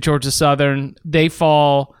Thursday to Georgia Southern. They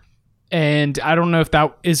fall. And I don't know if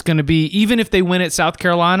that is going to be, even if they win at South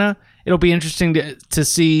Carolina, it'll be interesting to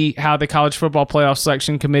see how the College Football Playoff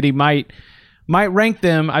Selection Committee might rank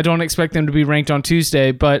them. I don't expect them to be ranked on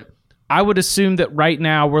Tuesday, but I would assume that right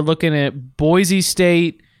now we're looking at Boise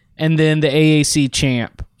State and then the AAC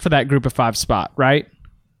champ for that group of 5 spot, right?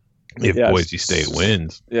 If Boise State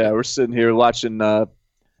wins. Yeah, we're sitting here watching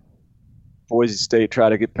Boise State try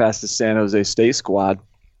to get past the San Jose State squad.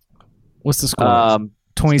 What's the score?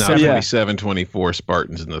 27-24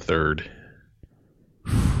 Spartans in the third.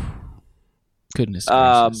 Goodness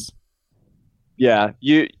gracious. Yeah,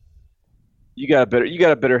 you got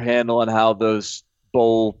a better handle on how those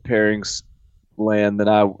bowl pairings land than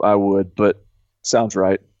I would, but sounds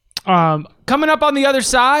right. Coming up on the other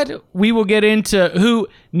side, we will get into who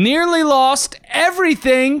nearly lost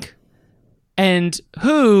everything and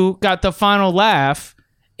who got the final laugh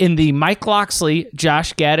in the Mike Locksley,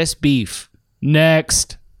 Josh Gaddis beef.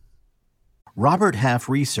 Next. Robert Half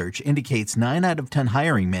research indicates 9 out of 10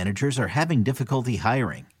 hiring managers are having difficulty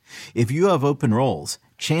hiring. If you have open roles,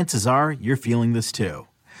 chances are you're feeling this too.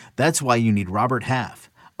 That's why you need Robert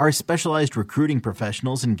Half. Our specialized recruiting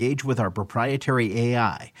professionals engage with our proprietary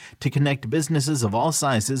AI to connect businesses of all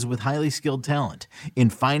sizes with highly skilled talent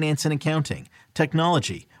in finance and accounting,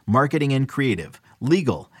 technology, marketing and creative,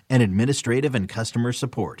 legal, and administrative and customer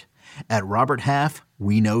support. At Robert Half,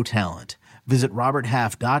 we know talent. Visit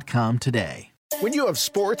roberthalf.com today. When you have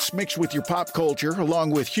sports mixed with your pop culture,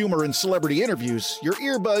 along with humor and celebrity interviews, your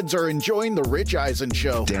earbuds are enjoying The Rich Eisen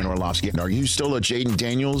Show. Dan Orlovsky, are you still a Jaden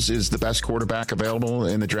Daniels is the best quarterback available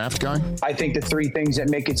in the draft guy? I think the 3 things that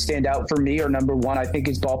make it stand out for me are, number 1, I think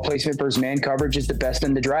his ball placement versus man coverage is the best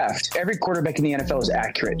in the draft. Every quarterback in the NFL is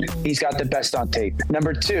accurate. He's got the best on tape.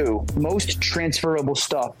 Number 2, most transferable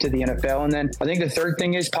stuff to the NFL. And then I think the 3rd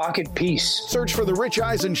thing is pocket peace. Search for The Rich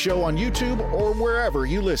Eisen Show on YouTube or wherever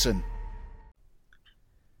you listen.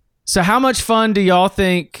 So how much fun do y'all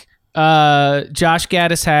think Josh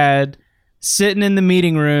Gaddis had sitting in the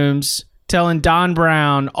meeting rooms telling Don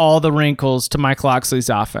Brown all the wrinkles to Mike Locksley's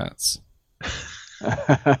offense?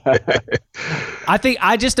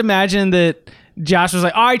 I just imagine that Josh was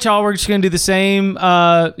like, all right, y'all, we're just going to do the same,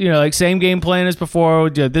 same game plan as before. We'll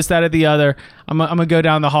do this, that, or the other. I'm going to go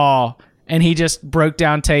down the hall. And he just broke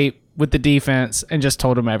down tape with the defense and just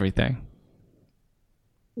told him everything.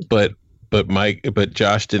 But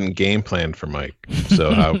Josh didn't game plan for Mike.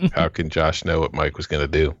 So how can Josh know what Mike was going to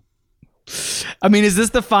do? I mean, is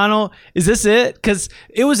this the final? Is this it? Because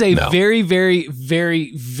it was a very, very,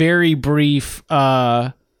 very, very brief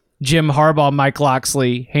Jim Harbaugh, Mike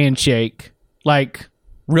Locksley handshake, like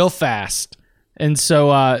real fast. And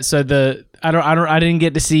so I didn't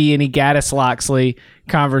get to see any Gaddis Locksley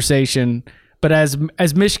conversation. But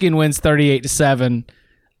as Michigan wins 38-7,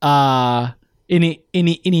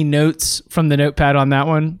 any notes from the notepad on that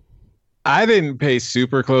one? I didn't pay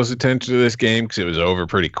super close attention to this game because it was over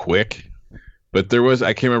pretty quick. But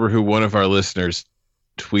I can't remember who one of our listeners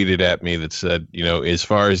tweeted at me that said, as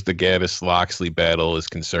far as the Gaddis Locksley battle is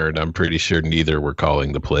concerned, I'm pretty sure neither were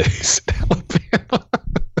calling the plays at Alabama.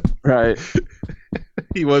 Right.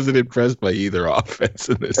 He wasn't impressed by either offense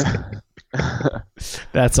in this game.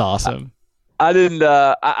 That's awesome. I did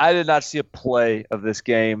not see a play of this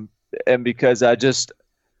game, and because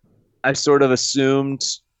I sort of assumed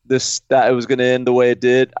that it was going to end the way it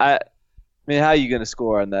did. I mean, how are you going to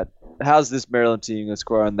score on that? How's this Maryland team going to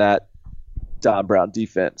score on that Don Brown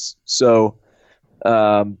defense? So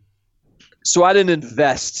I didn't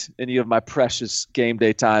invest any of my precious game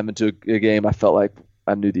day time into a game I felt like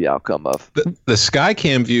I knew the outcome of. The sky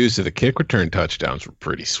cam views of the kick return touchdowns were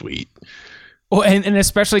pretty sweet. Well, and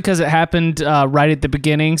especially because it happened right at the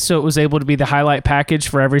beginning, so it was able to be the highlight package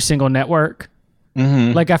for every single network.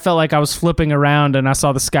 Mm-hmm. Like I felt like I was flipping around and I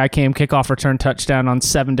saw the Skycam kickoff return touchdown on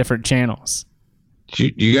 7 different channels.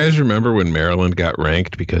 Do you guys remember when Maryland got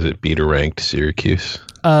ranked because it beat a ranked Syracuse?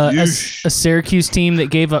 A Syracuse team that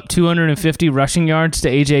gave up 250 rushing yards to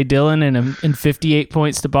A.J. Dillon and 58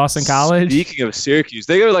 points to Boston College. Speaking of Syracuse,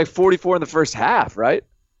 they got like 44 in the first half, right?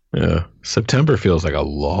 Yeah. September feels like a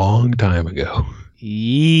long time ago.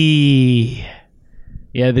 Yeah,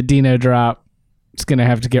 the Dino drop. It's going to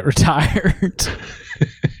have to get retired.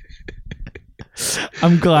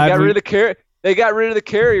 I'm glad they got rid of the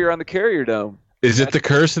carrier on the Carrier Dome. Is it the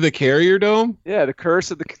curse of the Carrier Dome? Yeah, the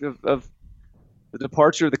curse of the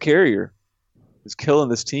departure of the Carrier is killing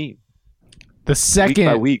this team. The second, week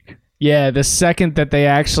by week. Yeah, the second that they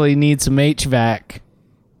actually need some HVAC,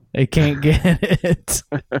 they can't get it.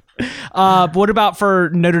 What about for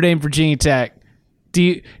Notre Dame, Virginia Tech?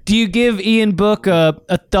 Do you give Ian Book a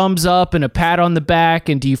thumbs up and a pat on the back,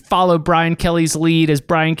 and do you follow Brian Kelly's lead as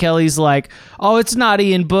Brian Kelly's like, oh, it's not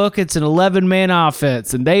Ian Book, it's an 11-man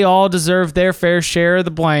offense, and they all deserve their fair share of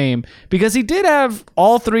the blame? Because he did have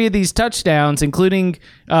all 3 of these touchdowns, including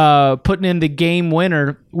putting in the game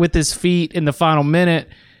winner with his feet in the final minute.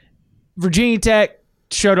 Virginia Tech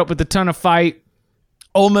showed up with a ton of fight.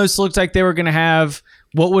 Almost looked like they were going to have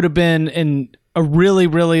what would have been a really,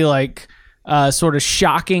 really like sort of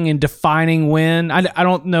shocking and defining win. I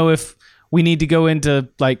don't know if we need to go into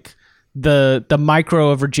like the micro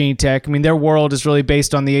of Virginia Tech. I mean, their world is really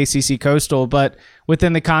based on the ACC Coastal, but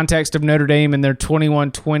within the context of Notre Dame and their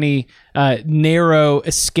 21-20 narrow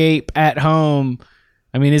escape at home,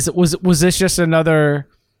 I mean, was this just another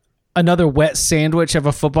wet sandwich of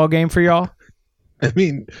a football game for y'all? I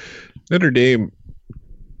mean, Notre Dame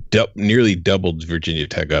nearly doubled Virginia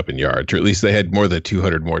Tech up in yards, or at least they had more than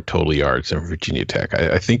 200 more total yards than Virginia Tech.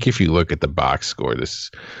 I think if you look at the box score,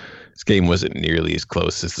 this game wasn't nearly as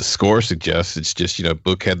close as the score suggests. It's just,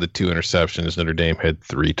 Book had the 2 interceptions, Notre Dame had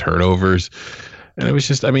 3 turnovers, and it was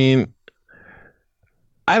just, I mean,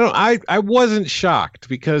 I wasn't shocked,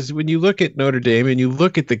 because when you look at Notre Dame and you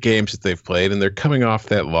look at the games that they've played, and they're coming off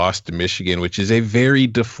that loss to Michigan, which is a very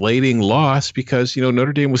deflating loss because,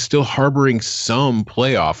 Notre Dame was still harboring some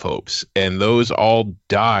playoff hopes, and those all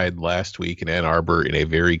died last week in Ann Arbor in a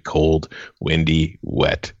very cold, windy,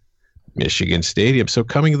 wet Michigan Stadium. So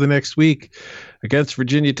coming to the next week against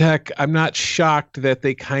Virginia Tech, I'm not shocked that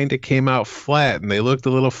they kind of came out flat, and they looked a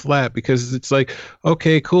little flat, because it's like,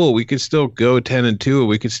 okay, cool, we could still go 10-2, and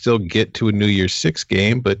we could still get to a New Year's 6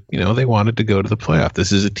 game, but they wanted to go to the playoff.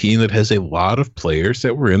 This is a team that has a lot of players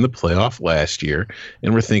that were in the playoff last year,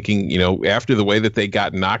 and we're thinking, after the way that they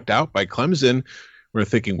got knocked out by Clemson, we're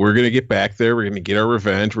thinking we're going to get back there, we're going to get our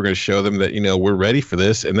revenge, we're going to show them that we're ready for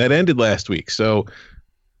this, and that ended last week. So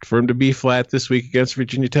for him to be flat this week against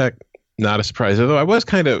Virginia Tech, not a surprise. Although I was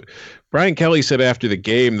Brian Kelly said after the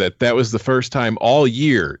game that was the first time all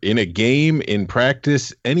year in a game, in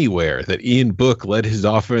practice, anywhere, that Ian Book led his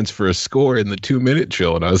offense for a score in the 2-minute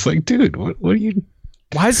drill. And I was like, dude, what are you?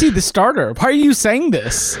 Why is he the starter? Why are you saying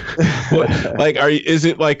this? Are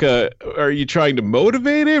you trying to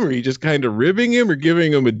motivate him? Or are you just kind of ribbing him or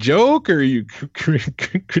giving him a joke? Or are you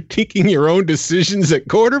critiquing your own decisions at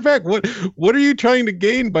quarterback? What are you trying to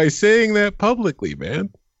gain by saying that publicly, man?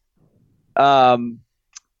 Yeah,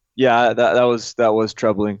 that was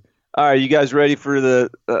troubling. All right, you guys ready for the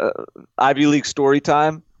Ivy League story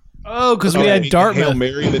time? Oh, because we had Dartmouth. Hail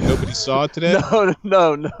Mary that nobody saw today?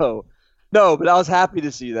 No, but I was happy to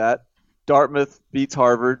see that. Dartmouth beats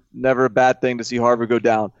Harvard. Never a bad thing to see Harvard go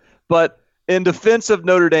down. But in defense of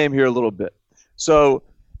Notre Dame here a little bit. So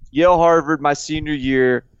Yale Harvard, my senior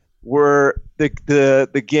year,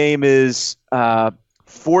 the game is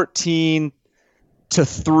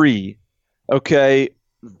 14-3. Okay,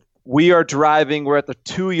 we are driving. We're at the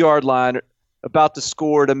 2-yard line, about to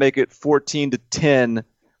score to make it 14-10.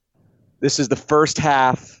 This is the first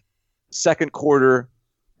half, second quarter.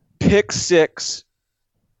 Pick 6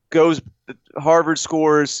 goes. Harvard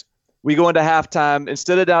scores. We go into halftime.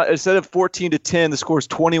 Instead of 14-10, the score is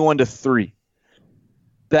 21-3.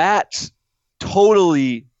 That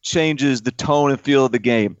totally changes the tone and feel of the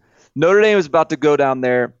game. Notre Dame is about to go down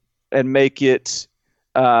there and make it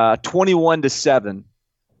 21-7.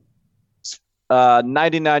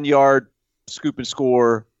 99-yard scoop and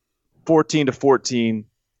score, 14-14,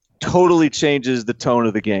 totally changes the tone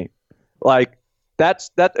of the game. Like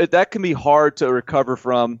that can be hard to recover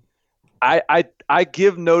from. I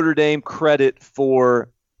give Notre Dame credit for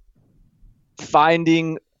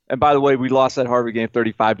finding. And by the way, we lost that Harvard game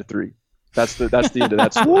 35-3. That's the end of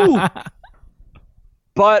that.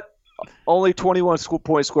 But only 21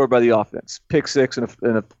 points scored by the offense, pick six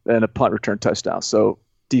and a punt return touchdown. So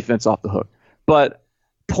defense off the hook. But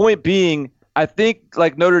point being, I think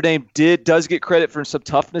like Notre Dame does get credit for some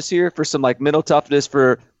toughness here, for some like mental toughness,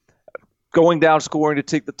 for going down scoring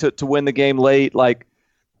to win the game late. Like,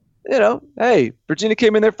 hey, Virginia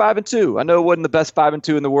came in there 5-2. I know it wasn't the best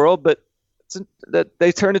 5-2 in the world, but that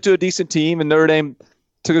they turned into a decent team, and Notre Dame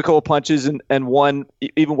took a couple punches and won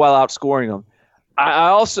even while outscoring them.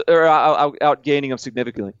 Outgaining them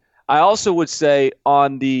significantly. I also would say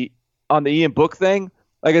on the Ian Book thing,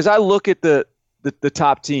 like as I look at the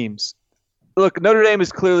top teams, look, Notre Dame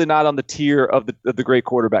is clearly not on the tier of the great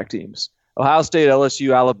quarterback teams. Ohio State,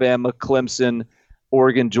 LSU, Alabama, Clemson,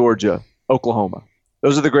 Oregon, Georgia, Oklahoma.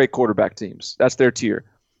 Those are the great quarterback teams. That's their tier.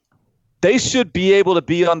 They should be able to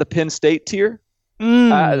be on the Penn State tier.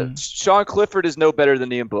 Sean Clifford is no better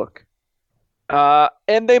than Ian Book.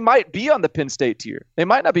 And they might be on the Penn State tier. They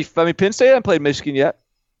might not be. I mean, Penn State hasn't played Michigan yet.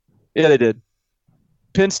 Yeah, they did.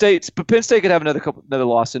 Penn State could have another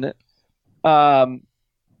loss in it.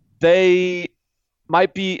 They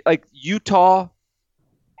might be like Utah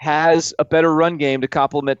has a better run game to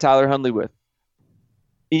complement Tyler Huntley with.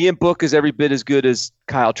 Ian Book is every bit as good as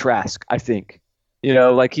Kyle Trask, I think.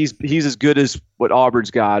 Like he's as good as what Auburn's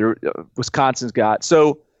got or Wisconsin's got.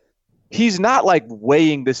 So he's not like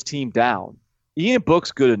weighing this team down. Ian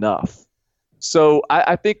Book's good enough. So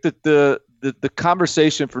I think that the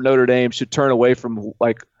conversation for Notre Dame should turn away from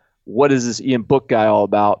like, what is this Ian Book guy all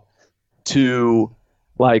about, to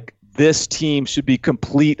like, this team should be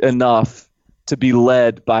complete enough to be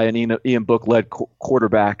led by an Ian Book-led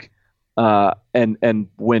quarterback and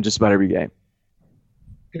win just about every game.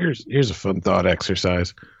 Here's a fun thought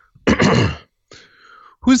exercise.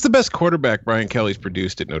 Who's the best quarterback Brian Kelly's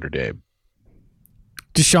produced at Notre Dame?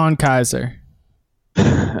 Deshaun Kaiser.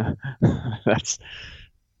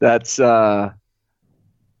 That's I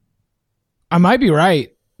might be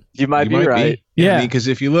right. You might be right. Yeah, because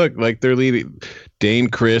if you look, like they're leading. Dane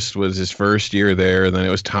Christ was his first year there, and then it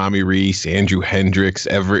was Tommy Rees, Andrew Hendricks,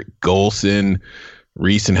 Everett Golson,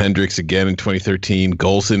 Rees and Hendricks again in 2013,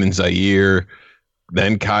 Golson and Zaire.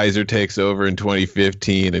 Then Kaiser takes over in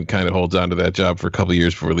 2015 and kind of holds on to that job for a couple of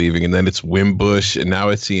years before leaving. And then it's Wimbush, and now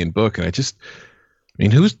it's Ian Book. And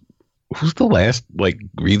who's the last like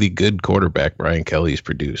really good quarterback Brian Kelly's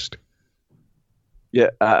produced? Yeah,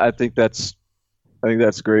 I think that's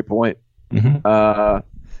a great point. Mm-hmm.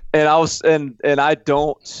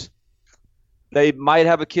 They might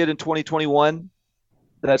have a kid in 2021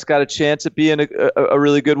 that's got a chance at being a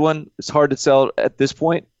really good one. It's hard to tell at this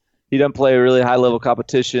point. He doesn't play a really high-level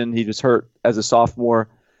competition. He was hurt as a sophomore.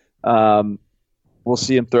 We'll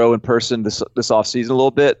see him throw in person this offseason a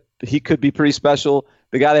little bit. He could be pretty special.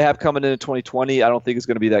 The guy they have coming in 2020, I don't think is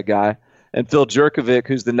going to be that guy. And Phil Jurkovec,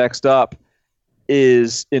 who's the next up,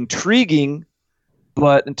 is intriguing,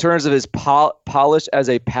 but in terms of his polish as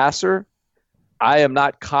a passer, I am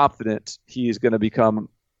not confident he is going to become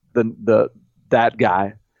that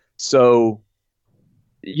guy. So,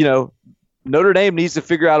 Notre Dame needs to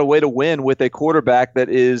figure out a way to win with a quarterback that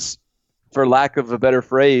is, for lack of a better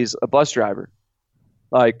phrase, a bus driver.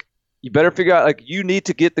 Like, you better figure out, like, you need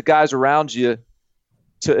to get the guys around you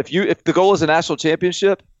to, if the goal is a national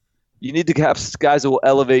championship, you need to have guys that will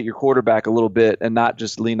elevate your quarterback a little bit and not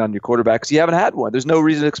just lean on your quarterback because you haven't had one. There's no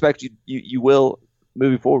reason to expect you will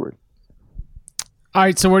moving forward. All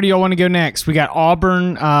right, so where do y'all want to go next? We got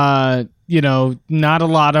Auburn. Not a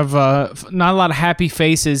lot of happy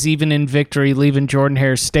faces, even in victory, leaving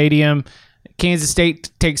Jordan-Hare Stadium. Kansas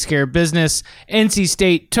State takes care of business. NC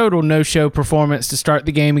State, total no-show performance to start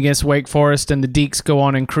the game against Wake Forest, and the Deacs go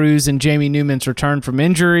on and cruise, and Jamie Newman's return from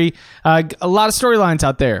injury. A lot of storylines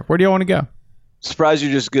out there. Where do you want to go? Surprised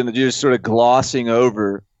you're just sort of glossing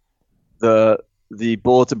over the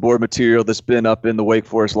bulletin board material that's been up in the Wake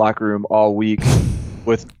Forest locker room all week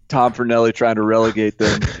with Tom Fornelli trying to relegate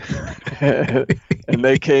them. And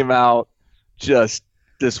they came out just,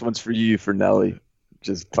 this one's for you, Fornelli.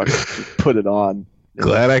 Just fucking put it on.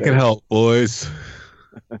 Glad I could help, boys.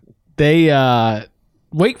 They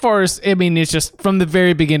Wake Forest, it's just from the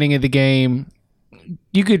very beginning of the game,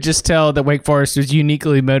 you could just tell that Wake Forest was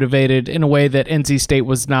uniquely motivated in a way that NC State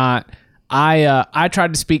was not. I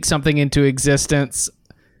tried to speak something into existence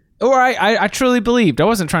Or I truly believed. I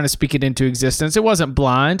wasn't trying to speak it into existence. It wasn't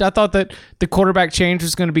blind. I thought that the quarterback change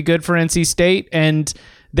was going to be good for NC State, and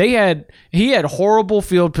he had horrible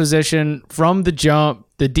field position from the jump.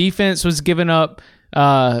 The defense was giving up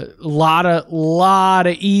a lot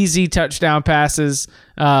of easy touchdown passes,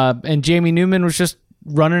 and Jamie Newman was just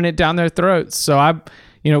running it down their throats. So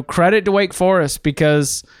credit to Wake Forest,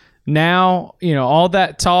 because now, all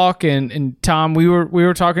that talk and Tom, we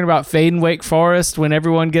were talking about fading Wake Forest when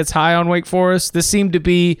everyone gets high on Wake Forest. This seemed to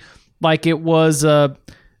be like it was the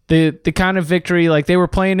kind of victory, like they were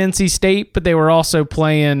playing NC State, but they were also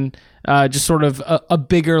playing just sort of a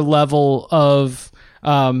bigger level of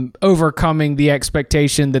overcoming the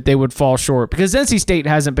expectation that they would fall short, because NC State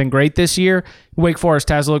hasn't been great this year. Wake Forest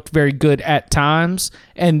has looked very good at times,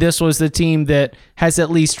 and this was the team that has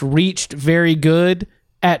at least reached very good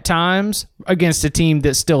at times against a team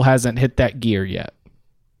that still hasn't hit that gear yet.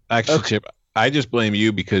 Actually, Chip, I just blame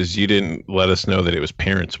you because you didn't let us know that it was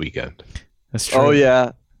Parents Weekend. That's true. Oh,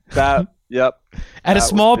 yeah. Yep. At a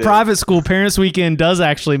small private school, Parents Weekend does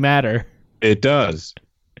actually matter. It does.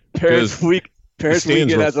 Parents Weekend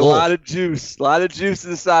has a lot of juice. A lot of juice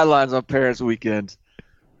in the sidelines on Parents Weekend.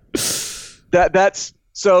 That's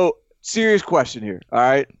so serious question here. All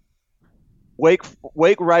right. Wake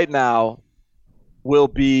right now will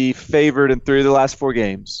be favored in 3 of the last 4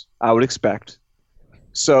 games, I would expect.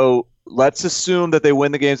 So let's assume that they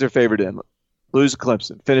win the games they're favored in. Lose to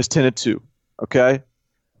Clemson. Finish 10-2. Okay?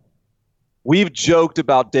 We've joked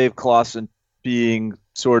about Dave Clawson being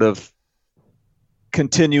sort of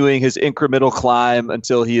continuing his incremental climb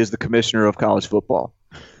until he is the commissioner of college football.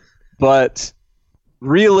 But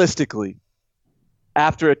realistically,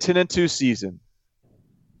 after a 10-2 season,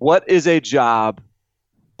 what is a job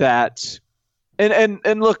that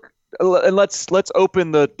and look, and let's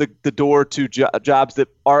open the door to jobs that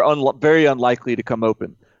are very unlikely to come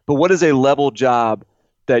open. But what is a level job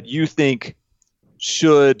that you think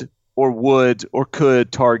should or would or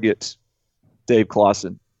could target Dave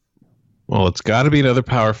Clawson? Well, it's got to be another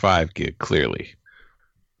Power 5 gig, clearly.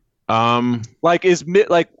 Is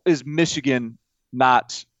Michigan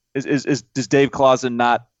not? Does Dave Clawson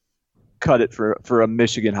not cut it for a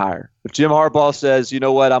Michigan hire? If Jim Harbaugh says, you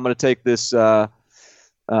know what, I'm going to take this, I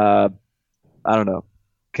don't know,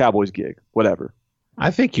 Cowboys gig, whatever. I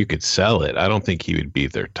think you could sell it. I don't think he would be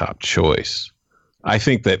their top choice. I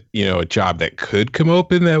think that, a job that could come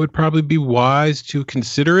open that would probably be wise to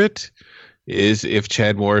consider it is if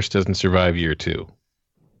Chad Morris doesn't survive year 2.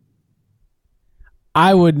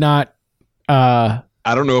 I would not. I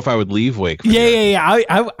don't know if I would leave Wake. Yeah.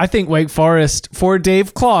 I think Wake Forest, for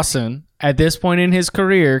Dave Clawson at this point in his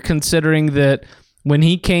career, considering that when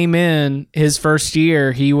he came in his first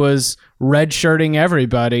year, he was redshirting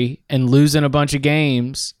everybody and losing a bunch of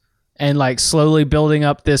games and like slowly building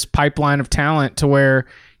up this pipeline of talent to where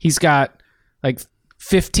he's got like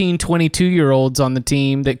 15, 22-year-olds on the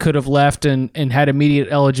team that could have left and had immediate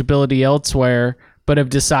eligibility elsewhere, but have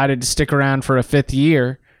decided to stick around for a 5th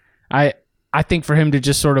year. I think for him to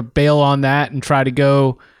just sort of bail on that and try to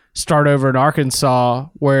go start over at Arkansas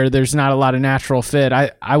where there's not a lot of natural fit,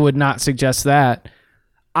 I would not suggest that.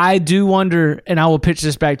 I do wonder, and I will pitch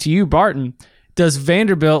this back to you, Barton, does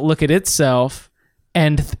Vanderbilt look at itself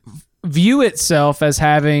and view itself as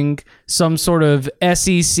having some sort of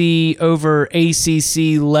SEC over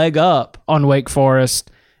ACC leg up on Wake Forest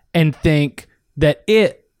and think that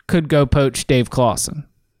it could go poach Dave Clawson?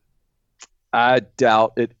 I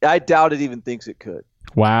doubt it. I doubt it even thinks it could.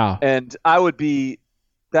 Wow. And that would be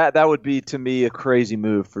to me a crazy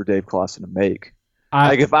move for Dave Clawson to make.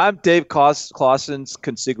 If I'm Dave Clawson's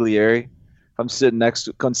consigliere, if I'm sitting next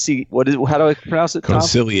to how do I pronounce it, Tom?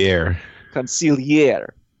 Consigliere.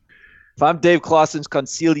 If I'm Dave Clawson's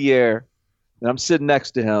consigliere and I'm sitting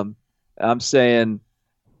next to him, I'm saying,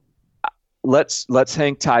 let's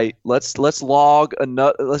hang tight. Let's log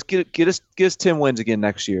another. Let's get us 10 wins again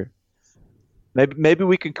next year. Maybe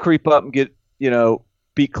we can creep up and get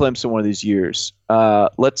beat Clemson one of these years.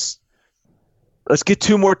 Let's get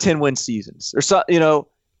 2 more 10-win seasons or so,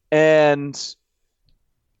 and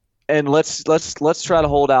let's try to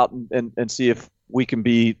hold out and see if we can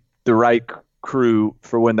be the right crew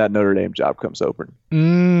for when that Notre Dame job comes open.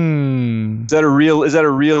 Is that a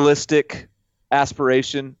realistic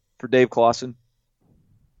aspiration for Dave Clawson?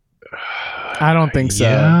 I don't think so.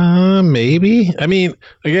 Yeah, maybe. I mean,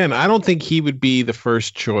 again, I don't think he would be the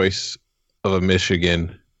first choice of a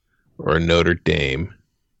Michigan or a Notre Dame.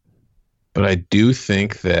 But I do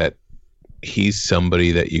think that he's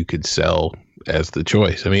somebody that you could sell as the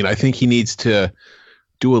choice. I mean, I think he needs to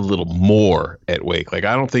do a little more at Wake. Like,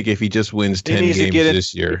 I don't think if he just wins 10 games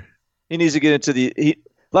this year. He needs to get into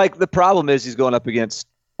Like, the problem is he's going up against,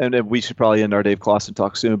 and we should probably end our Dave Clawson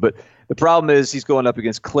talk soon, but the problem is he's going up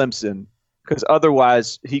against Clemson, because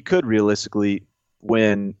otherwise he could realistically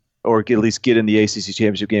win or at least get in the ACC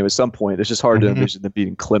championship game at some point. It's just hard to envision them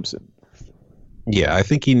beating Clemson. Yeah, I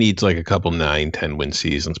think he needs like a couple 9-10 win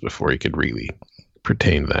seasons before he could really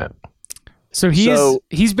pertain that. So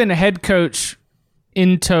he's been a head coach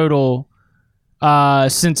in total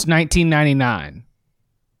since 1999.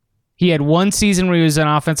 He had one season where he was an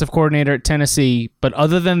offensive coordinator at Tennessee, but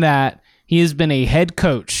other than that, he has been a head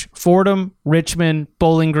coach. Fordham, Richmond,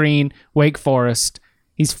 Bowling Green, Wake Forest.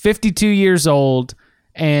 He's 52 years old,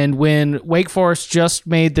 and when Wake Forest just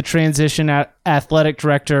made the transition at athletic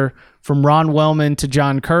director from Ron Wellman to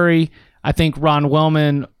John Curry, I think Ron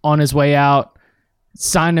Wellman, on his way out,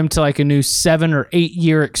 signed him to like a new 7 or 8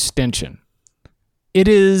 year extension. It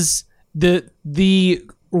is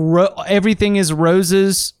everything is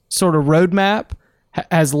Rose's sort of roadmap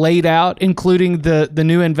has laid out, including the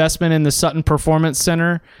new investment in the Sutton Performance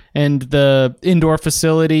Center and the indoor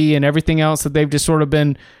facility and everything else that they've just sort of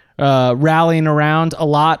been rallying around a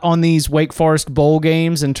lot on these Wake Forest bowl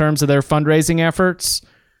games in terms of their fundraising efforts.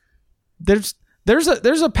 There's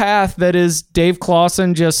a path that is Dave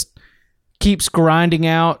Clawson just keeps grinding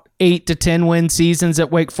out 8 to 10 win seasons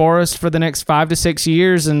at Wake Forest for the next 5 to 6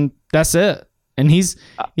 years, and that's it. And he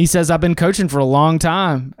says, I've been coaching for a long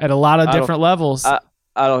time at a lot of different levels. I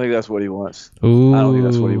don't think that's what he wants. Ooh. I don't think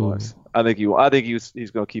that's what he wants. I think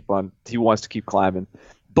he's going to keep on. He wants to keep climbing,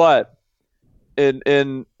 but in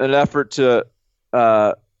an effort to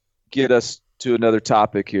get us to another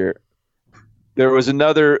topic here, there was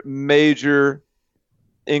another major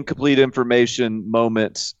incomplete information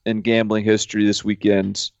moment in gambling history this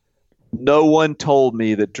weekend. No one told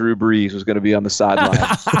me that Drew Brees was going to be on the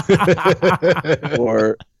sidelines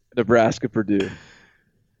for Nebraska Purdue. Did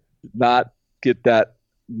not get that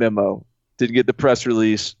memo. Didn't get the press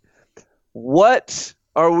release. What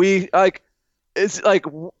are we like? It's like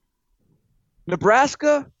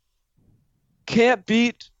Nebraska can't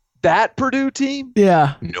beat that Purdue team?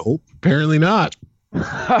 Yeah. Nope, apparently not.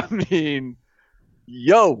 I mean,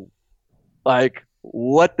 like,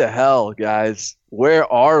 what the hell, guys? Where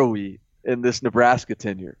are we in this Nebraska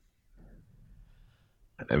tenure?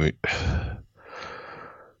 I mean,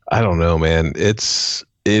 I don't know, man. It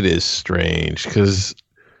is strange because,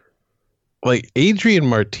 like, Adrian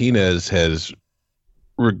Martinez has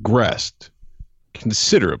regressed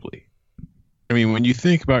considerably. I mean, when you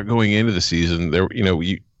think about going into the season,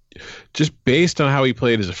 just based on how he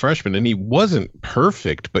played as a freshman, and he wasn't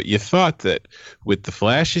perfect, but you thought that with the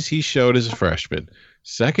flashes he showed as a freshman,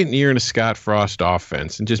 second year in a Scott Frost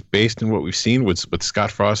offense, and just based on what we've seen with what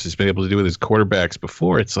Scott Frost has been able to do with his quarterbacks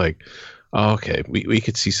before, it's like, oh, okay, we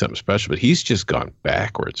could see something special. But he's just gone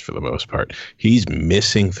backwards for the most part. He's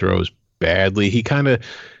missing throws badly.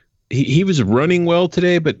 He was running well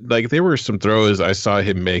today, but like there were some throws I saw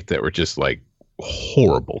him make that were just like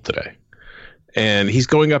horrible today. And he's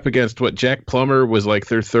going up against what Jack Plummer was like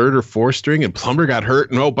their third or fourth string, and Plummer got hurt.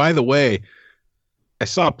 And oh, by the way, I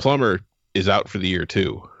saw Plummer is out for the year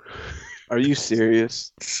too. Are you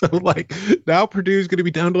serious? So like now Purdue's going to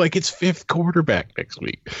be down to like its fifth quarterback next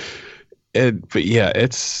week. But yeah,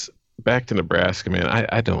 it's back to Nebraska, man.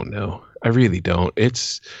 I don't know. I really don't.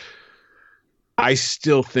 I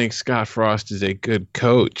still think Scott Frost is a good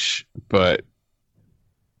coach, but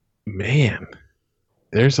man,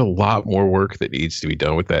 there's a lot more work that needs to be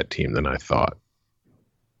done with that team than I thought.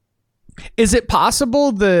 Is it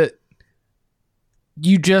possible that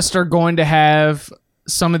you just are going to have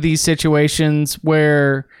some of these situations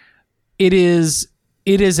where it is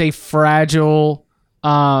a fragile,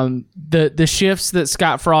 the shifts that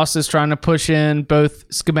Scott Frost is trying to push in both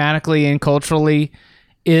schematically and culturally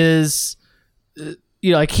is,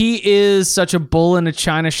 like he is such a bull in a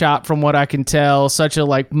china shop from what I can tell, such a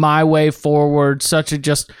like my way forward, such a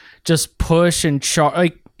just push and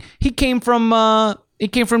like he came from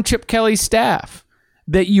Chip Kelly's staff,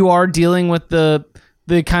 that you are dealing with the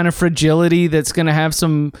kind of fragility that's going to have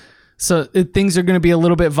so things are going to be a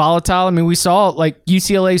little bit volatile. I mean, we saw like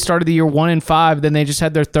UCLA started the year 1-5, then they just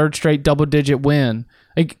had their third straight double-digit win.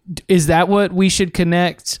 Like, is that what we should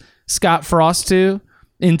connect Scott Frost to,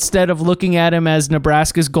 instead of looking at him as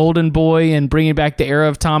Nebraska's golden boy and bringing back the era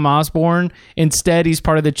of Tom Osborne? Instead, he's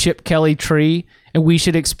part of the Chip Kelly tree, and we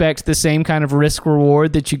should expect the same kind of risk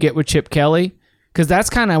reward that you get with Chip Kelly, because that's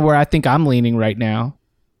kind of where I think I'm leaning right now.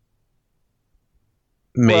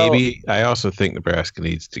 Maybe. Well, I also think Nebraska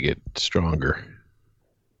needs to get stronger.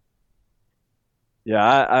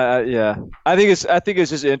 Yeah, I think it's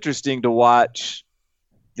just interesting to watch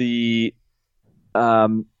the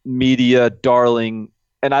media darling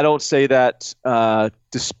and I don't say that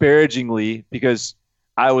disparagingly, because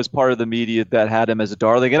I was part of the media that had him as a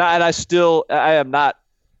darling, and I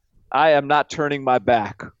am not turning my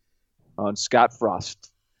back on Scott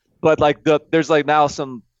Frost, but there's like now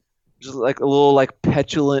some just like a little like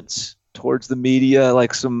petulance towards the media,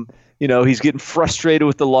 like some, he's getting frustrated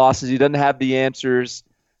with the losses. He doesn't have the answers.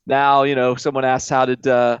 Now, someone asked, how did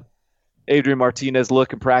Adrian Martinez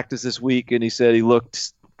look in practice this week? And he said he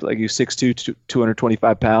looked like he was 6'2",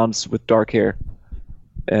 225 pounds with dark hair.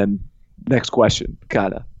 And next question,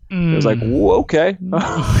 kind of. It was like, whoa, okay. All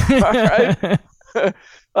right.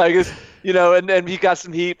 Like, it's, and he got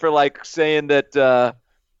some heat for like saying that,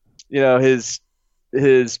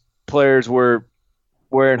 his players were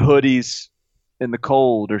wearing hoodies in the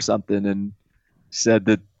cold or something, and said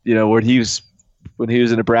that, when he was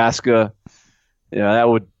in Nebraska,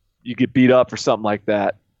 you get beat up for something like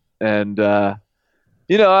that. And,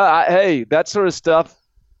 hey, that sort of stuff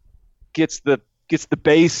gets the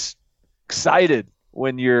base excited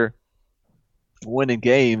when you're winning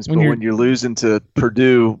games, but when you're losing to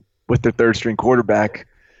Purdue with their third string quarterback,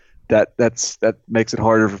 that makes it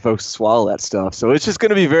harder for folks to swallow that stuff. So it's just going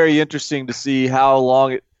to be very interesting to see how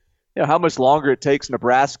much longer it takes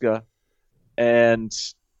Nebraska, and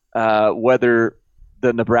whether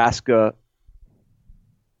the Nebraska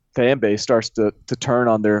fan base starts to turn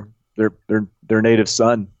on their native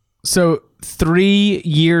son. So 3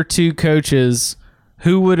 year 2 coaches,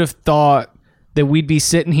 who would have thought that we'd be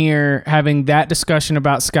sitting here having that discussion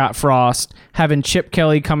about Scott Frost, having Chip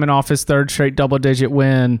Kelly coming off his third straight double-digit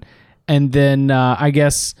win, and then I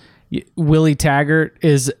guess Willie Taggart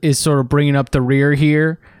is sort of bringing up the rear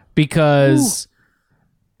here, because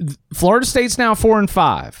Florida State's now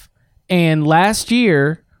 4-5, and last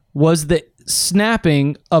year was the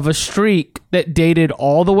snapping of a streak that dated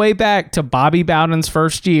all the way back to Bobby Bowden's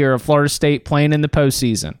first year of Florida State playing in the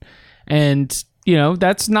postseason. And,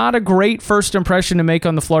 that's not a great first impression to make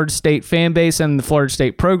on the Florida State fan base and the Florida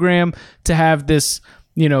State program, to have this,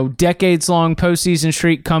 decades-long postseason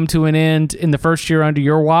streak come to an end in the first year under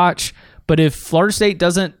your watch. But if Florida State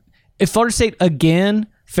again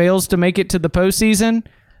fails to make it to the postseason,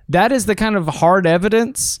 that is the kind of hard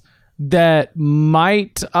evidence that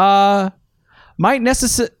might bring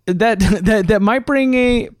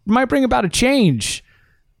about a change.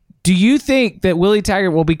 Do you think that Willie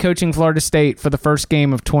Taggart will be coaching Florida State for the first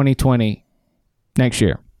game of 2020 next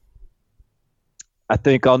year? I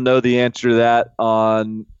think I'll know the answer to that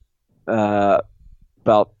on about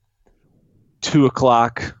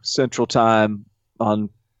 2:00 Central Time on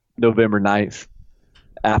November 9th,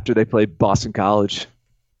 after they play Boston College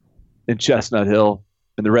in Chestnut Hill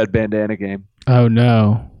in the red bandana game. Oh,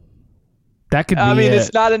 no. That could be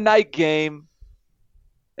it's not a night game,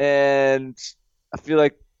 and I feel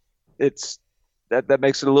like that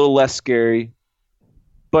makes it a little less scary.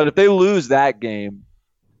 But if they lose that game,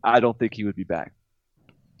 I don't think he would be back.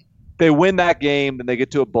 If they win that game, then they get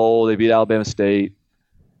to a bowl, they beat Alabama State,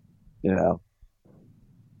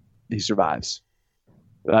 he survives.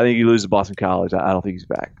 But I think he loses to Boston College. I don't think he's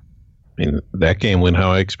back. I mean, that game went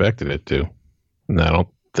how I expected it to, and I don't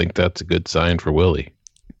think that's a good sign for Willie.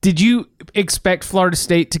 Did you expect Florida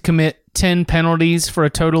State to commit 10 penalties for a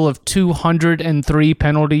total of 203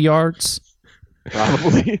 penalty yards?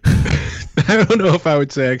 Probably. I don't know if I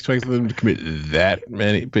would say I expected them to commit that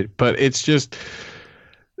many, but it's just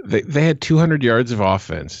they had 200 yards of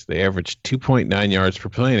offense. They averaged 2.9 yards per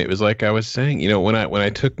play, and it was like I was saying, when I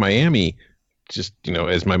took Miami, just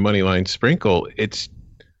as my money line sprinkle, it's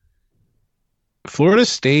Florida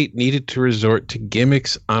State needed to resort to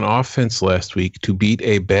gimmicks on offense last week to beat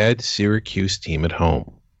a bad Syracuse team at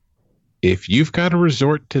home. If you've got to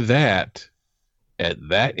resort to that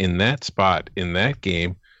in that spot in that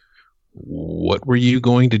game, what were you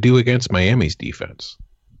going to do against Miami's defense?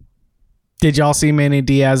 Did y'all see Manny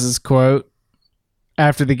Diaz's quote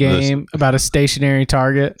after the game about a stationary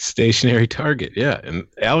target? Stationary target, yeah. And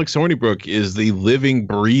Alex Hornibrook is the living,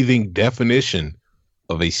 breathing definition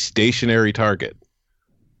of a stationary target.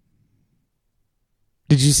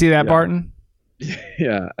 Did you see that, Barton?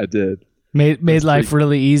 Yeah, I did. Made life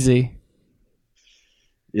really easy.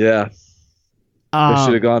 Yeah. They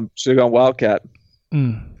should have gone Wildcat.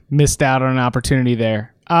 Missed out on an opportunity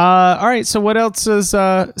there. All right, so what else is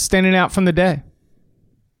standing out from the day?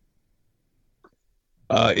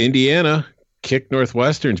 Indiana kicked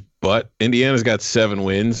Northwestern's butt. Indiana's got 7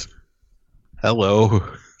 wins. Hello.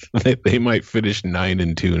 They might finish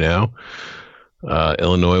 9-2 now.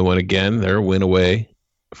 Illinois won again. They're a win away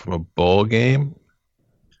from a bowl game.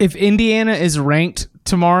 If Indiana is ranked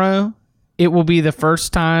tomorrow, it will be the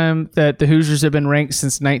first time that the Hoosiers have been ranked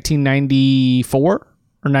since 1994.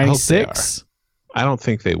 or 96. I don't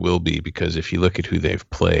think they will be, because if you look at who they've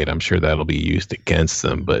played, I'm sure that'll be used against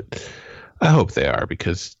them. But I hope they are,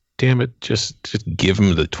 because damn it, just give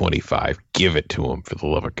them the 25. Give it to them, for the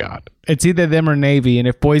love of God. It's either them or Navy, and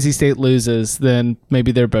if Boise State loses, then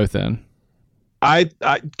maybe they're both in. I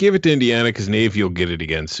give it to Indiana, because Navy will get it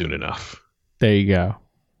again soon enough. There you go.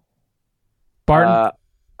 Barton?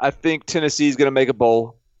 I think Tennessee's going to make a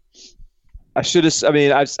bowl. I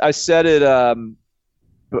said it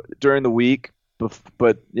during the week,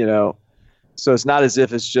 but so it's not as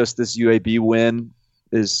if it's just this UAB win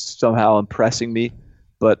is somehow impressing me,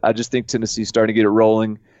 but I just think Tennessee's starting to get it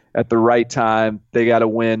rolling at the right time. They got to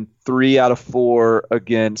win 3 out of 4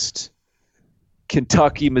 against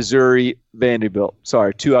Kentucky, Missouri, Vanderbilt.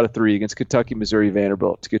 Sorry, 2 out of 3 against Kentucky, Missouri,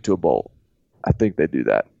 Vanderbilt to get to a bowl. I think they do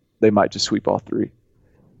that. They might just sweep all 3.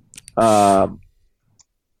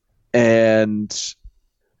 And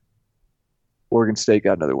Oregon State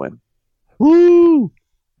got another win. Woo!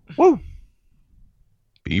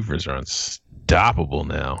 Beavers are unstoppable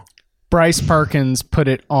now. Bryce Perkins put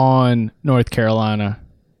it on North Carolina.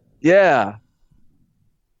 Yeah.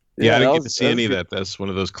 I didn't get to see any of that. That's one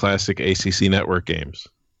of those classic ACC network games.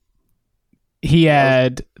 He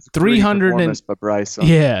had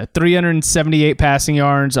 378 passing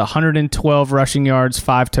yards, 112 rushing yards,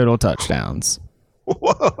 5 total touchdowns.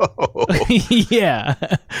 Whoa. Yeah.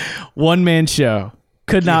 One-man show.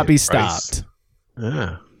 Could not be stopped.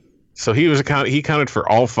 Yeah. So he counted for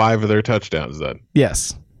all 5 of their touchdowns then.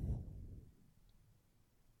 Yes.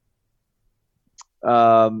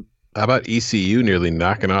 How about ECU nearly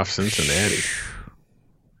knocking off Cincinnati?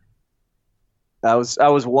 I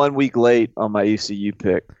was 1 week late on my ECU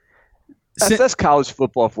pick. That's college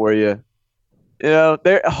football for you.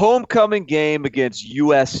 Their homecoming game against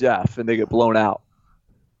USF, and they get blown out.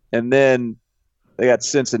 And then they got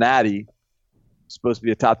Cincinnati, supposed to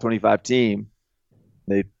be a top 25 team.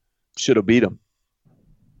 They should have beat them.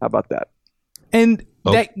 How about that? And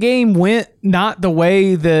that game went not the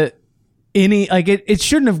way that it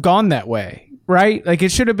shouldn't have gone that way. Right? Like,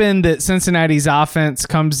 it should have been that Cincinnati's offense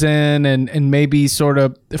comes in and maybe sort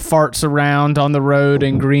of farts around on the road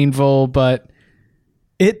in Greenville, but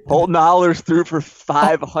Holton Ahlers threw for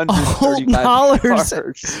 535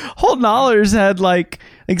 yards. Holton Ahlers had like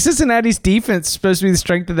Cincinnati's defense is supposed to be the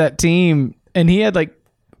strength of that team, and he had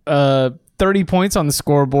 30 points on the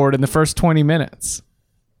scoreboard in the first 20 minutes.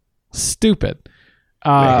 Stupid.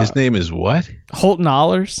 His name is what? Holton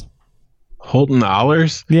Ahlers. Holton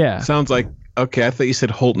Ahlers? Yeah. Sounds like, okay, I thought you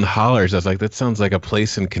said Holton Hollers. I was like, that sounds like a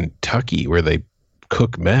place in Kentucky where they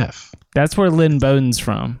cook meth. That's where Lynn Bowden's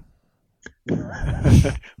from.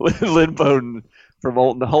 Lynn Bowden from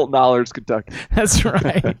Holton Ahlers, Kentucky. That's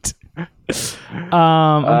right.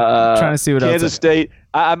 I'm trying to see what Kansas else. State.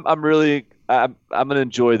 I'm going to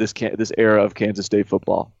enjoy this era of Kansas State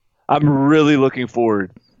football. I'm really looking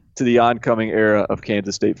forward to the oncoming era of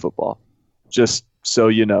Kansas State football. Just so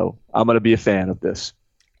you know, I'm going to be a fan of this.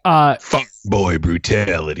 Fuck boy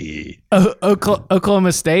brutality.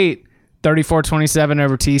 Oklahoma State 34-27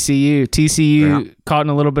 over TCU. TCU caught in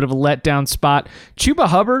a little bit of a letdown spot. Chuba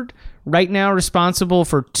Hubbard right now responsible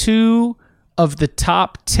for 2 of the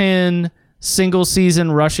top 10 single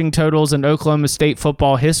season rushing totals in Oklahoma State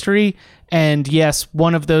football history, and yes,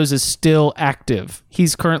 one of those is still active.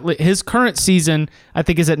 His current season I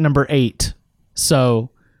think is at number 8.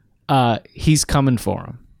 So he's coming for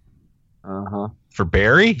him. For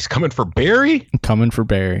Barry? He's coming for Barry? Coming for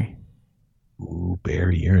Barry. Ooh,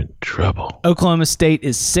 Barry, you're in trouble. Oklahoma State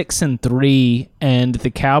is 6-3, and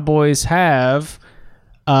the Cowboys have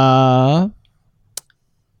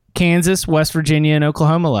Kansas, West Virginia, and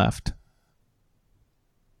Oklahoma left.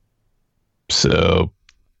 So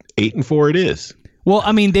 8-4 it is. Well,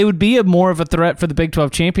 I mean, they would be more of a threat for the Big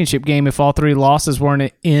 12 championship game if all 3 losses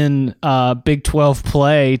weren't in Big 12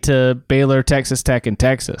 play to Baylor, Texas Tech, and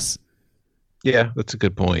Texas. Yeah, that's a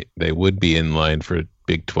good point. They would be in line for a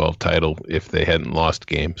Big 12 title if they hadn't lost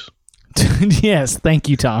games. Yes, thank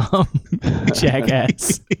you, Tom.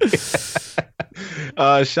 Jackass.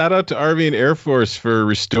 Shout out to Army and Air Force for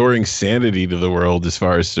restoring sanity to the world as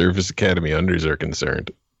far as Service Academy unders are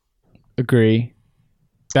concerned. Agree.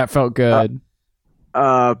 That felt good.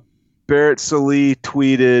 Barrett Sallee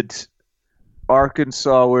tweeted,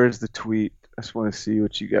 Arkansas, where's the tweet? I just want to see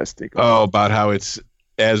what you guys think. Oh, about how it's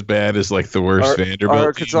as bad as like the worst Vanderbilt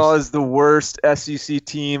Arkansas teams. is the worst SEC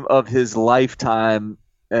team of his lifetime,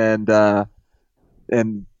 and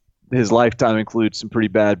his lifetime includes some pretty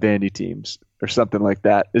bad Vandy teams or something like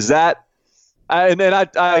that. Is that? And then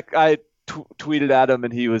I tweeted at him,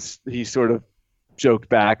 and he sort of joked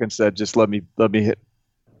back and said, "Just let me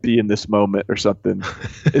be in this moment or something.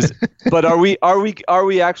 But are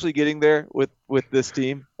we actually getting there with this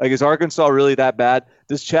team? Like, is Arkansas really that bad?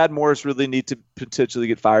 Does Chad Morris really need to potentially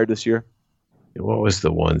get fired this year? What was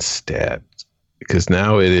the one stat? Because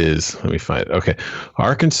now it is, let me find it. Okay.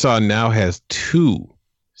 Arkansas now has 2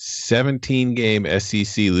 17-game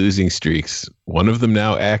SEC losing streaks, one of them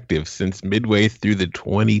now active since midway through the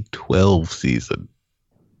 2012 season.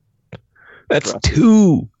 That's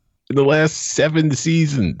 2 in the last 7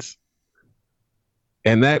 seasons.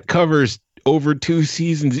 And that covers over 2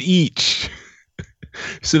 seasons each.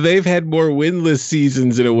 So they've had more winless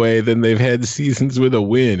seasons in a way than they've had seasons with a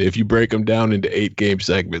win if you break them down into 8-game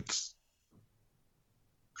segments.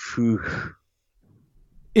 Whew.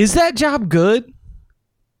 Is that job good?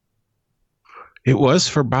 It was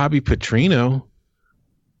for Bobby Petrino.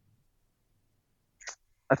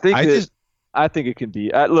 I think it can be.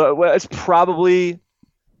 Look, well, it's probably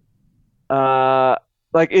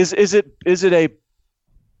like is it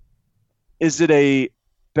a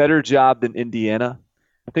better job than Indiana?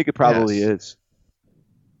 I think it probably is.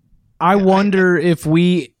 I wonder if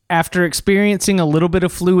we, after experiencing a little bit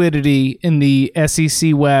of fluidity in the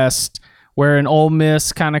SEC West, where an Ole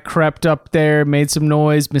Miss kind of crept up there, made some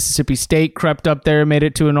noise, Mississippi State crept up there, made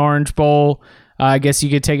it to an Orange Bowl. I guess you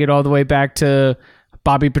could take it all the way back to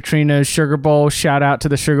Bobby Petrino's Sugar Bowl. Shout out to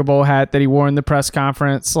the Sugar Bowl hat that he wore in the press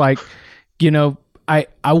conference. Like, you know, I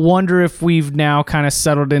wonder if we've now kind of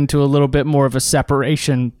settled into a little bit more of a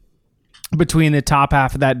separation between the top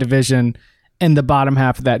half of that division and the bottom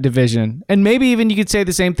half of that division. And maybe even you could say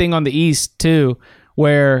the same thing on the East too,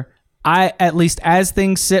 where at least as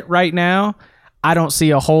things sit right now, I don't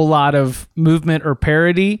see a whole lot of movement or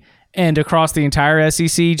parity. And across the entire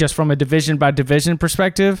SEC, just from a division by division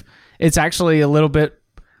perspective, it's actually a little bit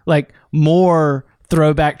like more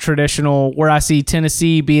throwback traditional, where I see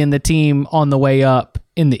Tennessee being the team on the way up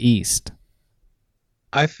in the East.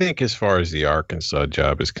 I think as far as the Arkansas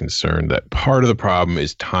job is concerned, that part of the problem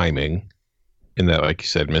is timing, in that, like you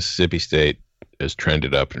said, Mississippi State has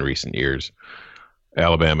trended up in recent years.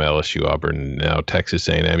 Alabama, LSU, Auburn, now Texas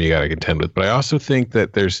A&M you got to contend with. But I also think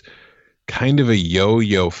that there's kind of a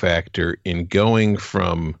yo-yo factor in going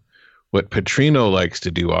from what Petrino likes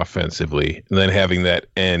to do offensively and then having that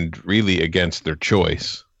end really against their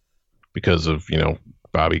choice because of, you know,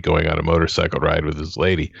 Bobby going on a motorcycle ride with his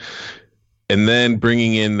lady. And then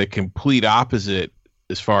bringing in the complete opposite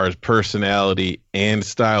as far as personality and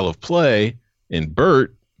style of play in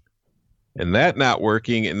Burt, and that not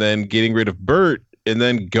working, and then getting rid of Burt, and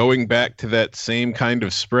then going back to that same kind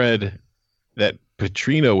of spread that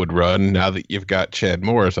Petrino would run now that you've got Chad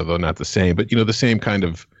Morris, although not the same, but, you know, the same kind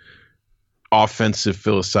of offensive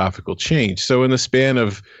philosophical change. So in the span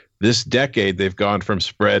of this decade, they've gone from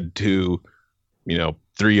spread to, you know,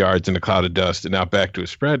 3 yards in a cloud of dust and now back to a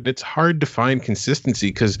spread. It's hard to find consistency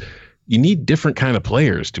because you need different kind of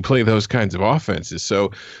players to play those kinds of offenses.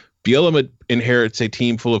 So Bielema inherits a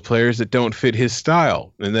team full of players that don't fit his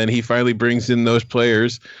style. And then he finally brings in those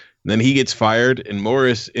players. And then he gets fired, and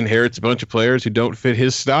Morris inherits a bunch of players who don't fit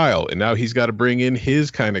his style. And now he's got to bring in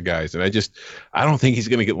his kind of guys. And I don't think he's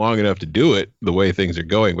going to get long enough to do it the way things are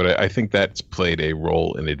going. But I think that's played a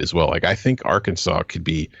role in it as well. Like, I think Arkansas could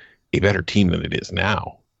be a better team than it is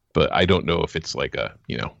now. But I don't know if it's like a,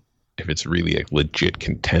 you know, if it's really a legit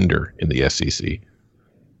contender in the SEC.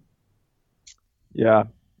 Yeah.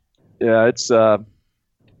 Yeah, it's I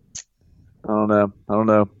don't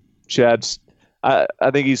know. Chad's I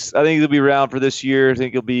think he'll be around for this year. I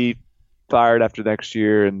think he'll be fired after next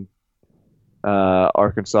year, and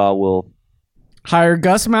Arkansas will hire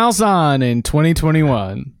Gus Malzahn in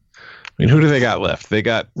 2021. I mean, who do they got left? They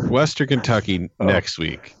got Western Kentucky next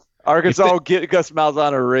week. Arkansas will get Gus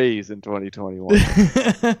Malzahn a raise in 2021.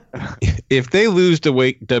 If they lose to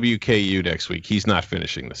WKU next week, he's not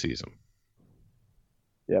finishing the season.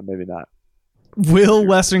 Yeah, maybe not. Will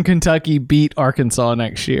Western Kentucky beat Arkansas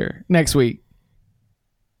next week?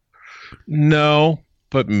 No,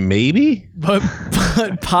 but maybe. But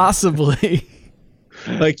possibly.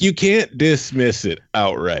 Like, you can't dismiss it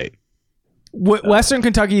outright. Western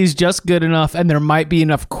Kentucky is just good enough, and there might be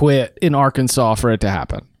enough quit in Arkansas for it to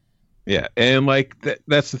happen. Yeah, and like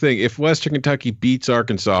that's the thing. If Western Kentucky beats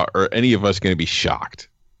Arkansas, are any of us going to be shocked?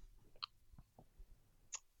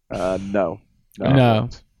 No.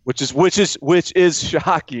 Which is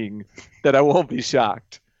shocking that I won't be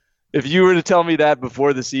shocked. If you were to tell me that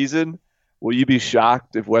before the season, will you be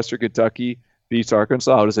shocked if Western Kentucky beats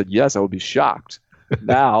Arkansas? I would have said yes, I would be shocked.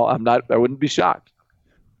 Now I'm not. I wouldn't be shocked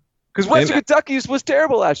because Western Kentucky was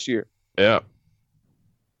terrible last year. Yeah,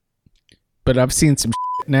 but I've seen some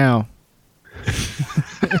now.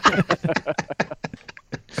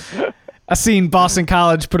 I seen Boston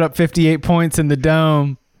College put up 58 points in the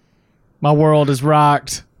Dome. My world is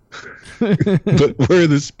rocked. But were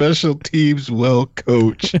the special teams well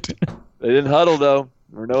coached? They didn't huddle, though.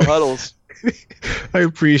 There were no huddles. I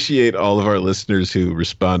appreciate all of our listeners who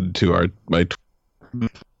responded to my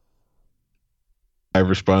 5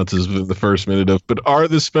 responses within the first minute of, but are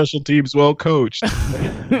the special teams well coached?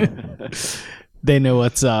 They know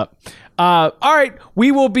what's up. All right,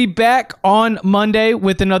 we will be back on Monday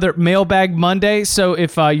with another Mailbag Monday. So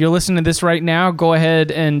if you're listening to this right now, go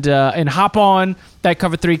ahead and hop on that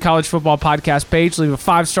Cover 3 College Football Podcast page. Leave a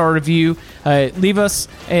 5-star review. Leave us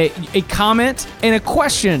a comment and a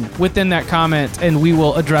question within that comment, and we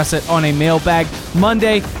will address it on a Mailbag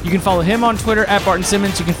Monday. You can follow him on Twitter at Barton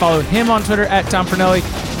Simmons. You can follow him on Twitter at Tom Pernelli.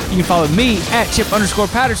 You can follow me at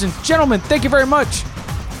Chip_Patterson. Gentlemen, thank you very much.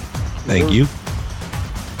 Thank you.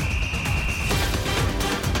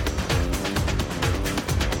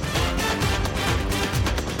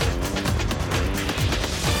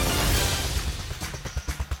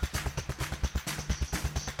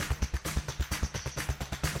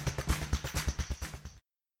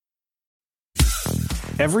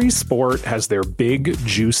 Every sport has their big,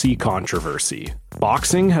 juicy controversy.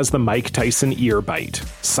 Boxing has the Mike Tyson ear bite.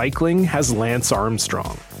 Cycling has Lance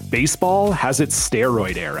Armstrong. Baseball has its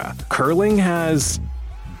steroid era. Curling has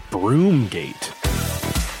Broomgate.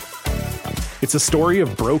 It's a story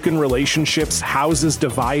of broken relationships, houses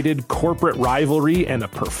divided, corporate rivalry, and a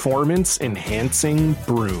performance-enhancing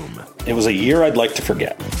broom. It was a year I'd like to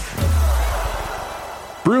forget.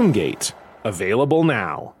 Broomgate. Available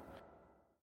now.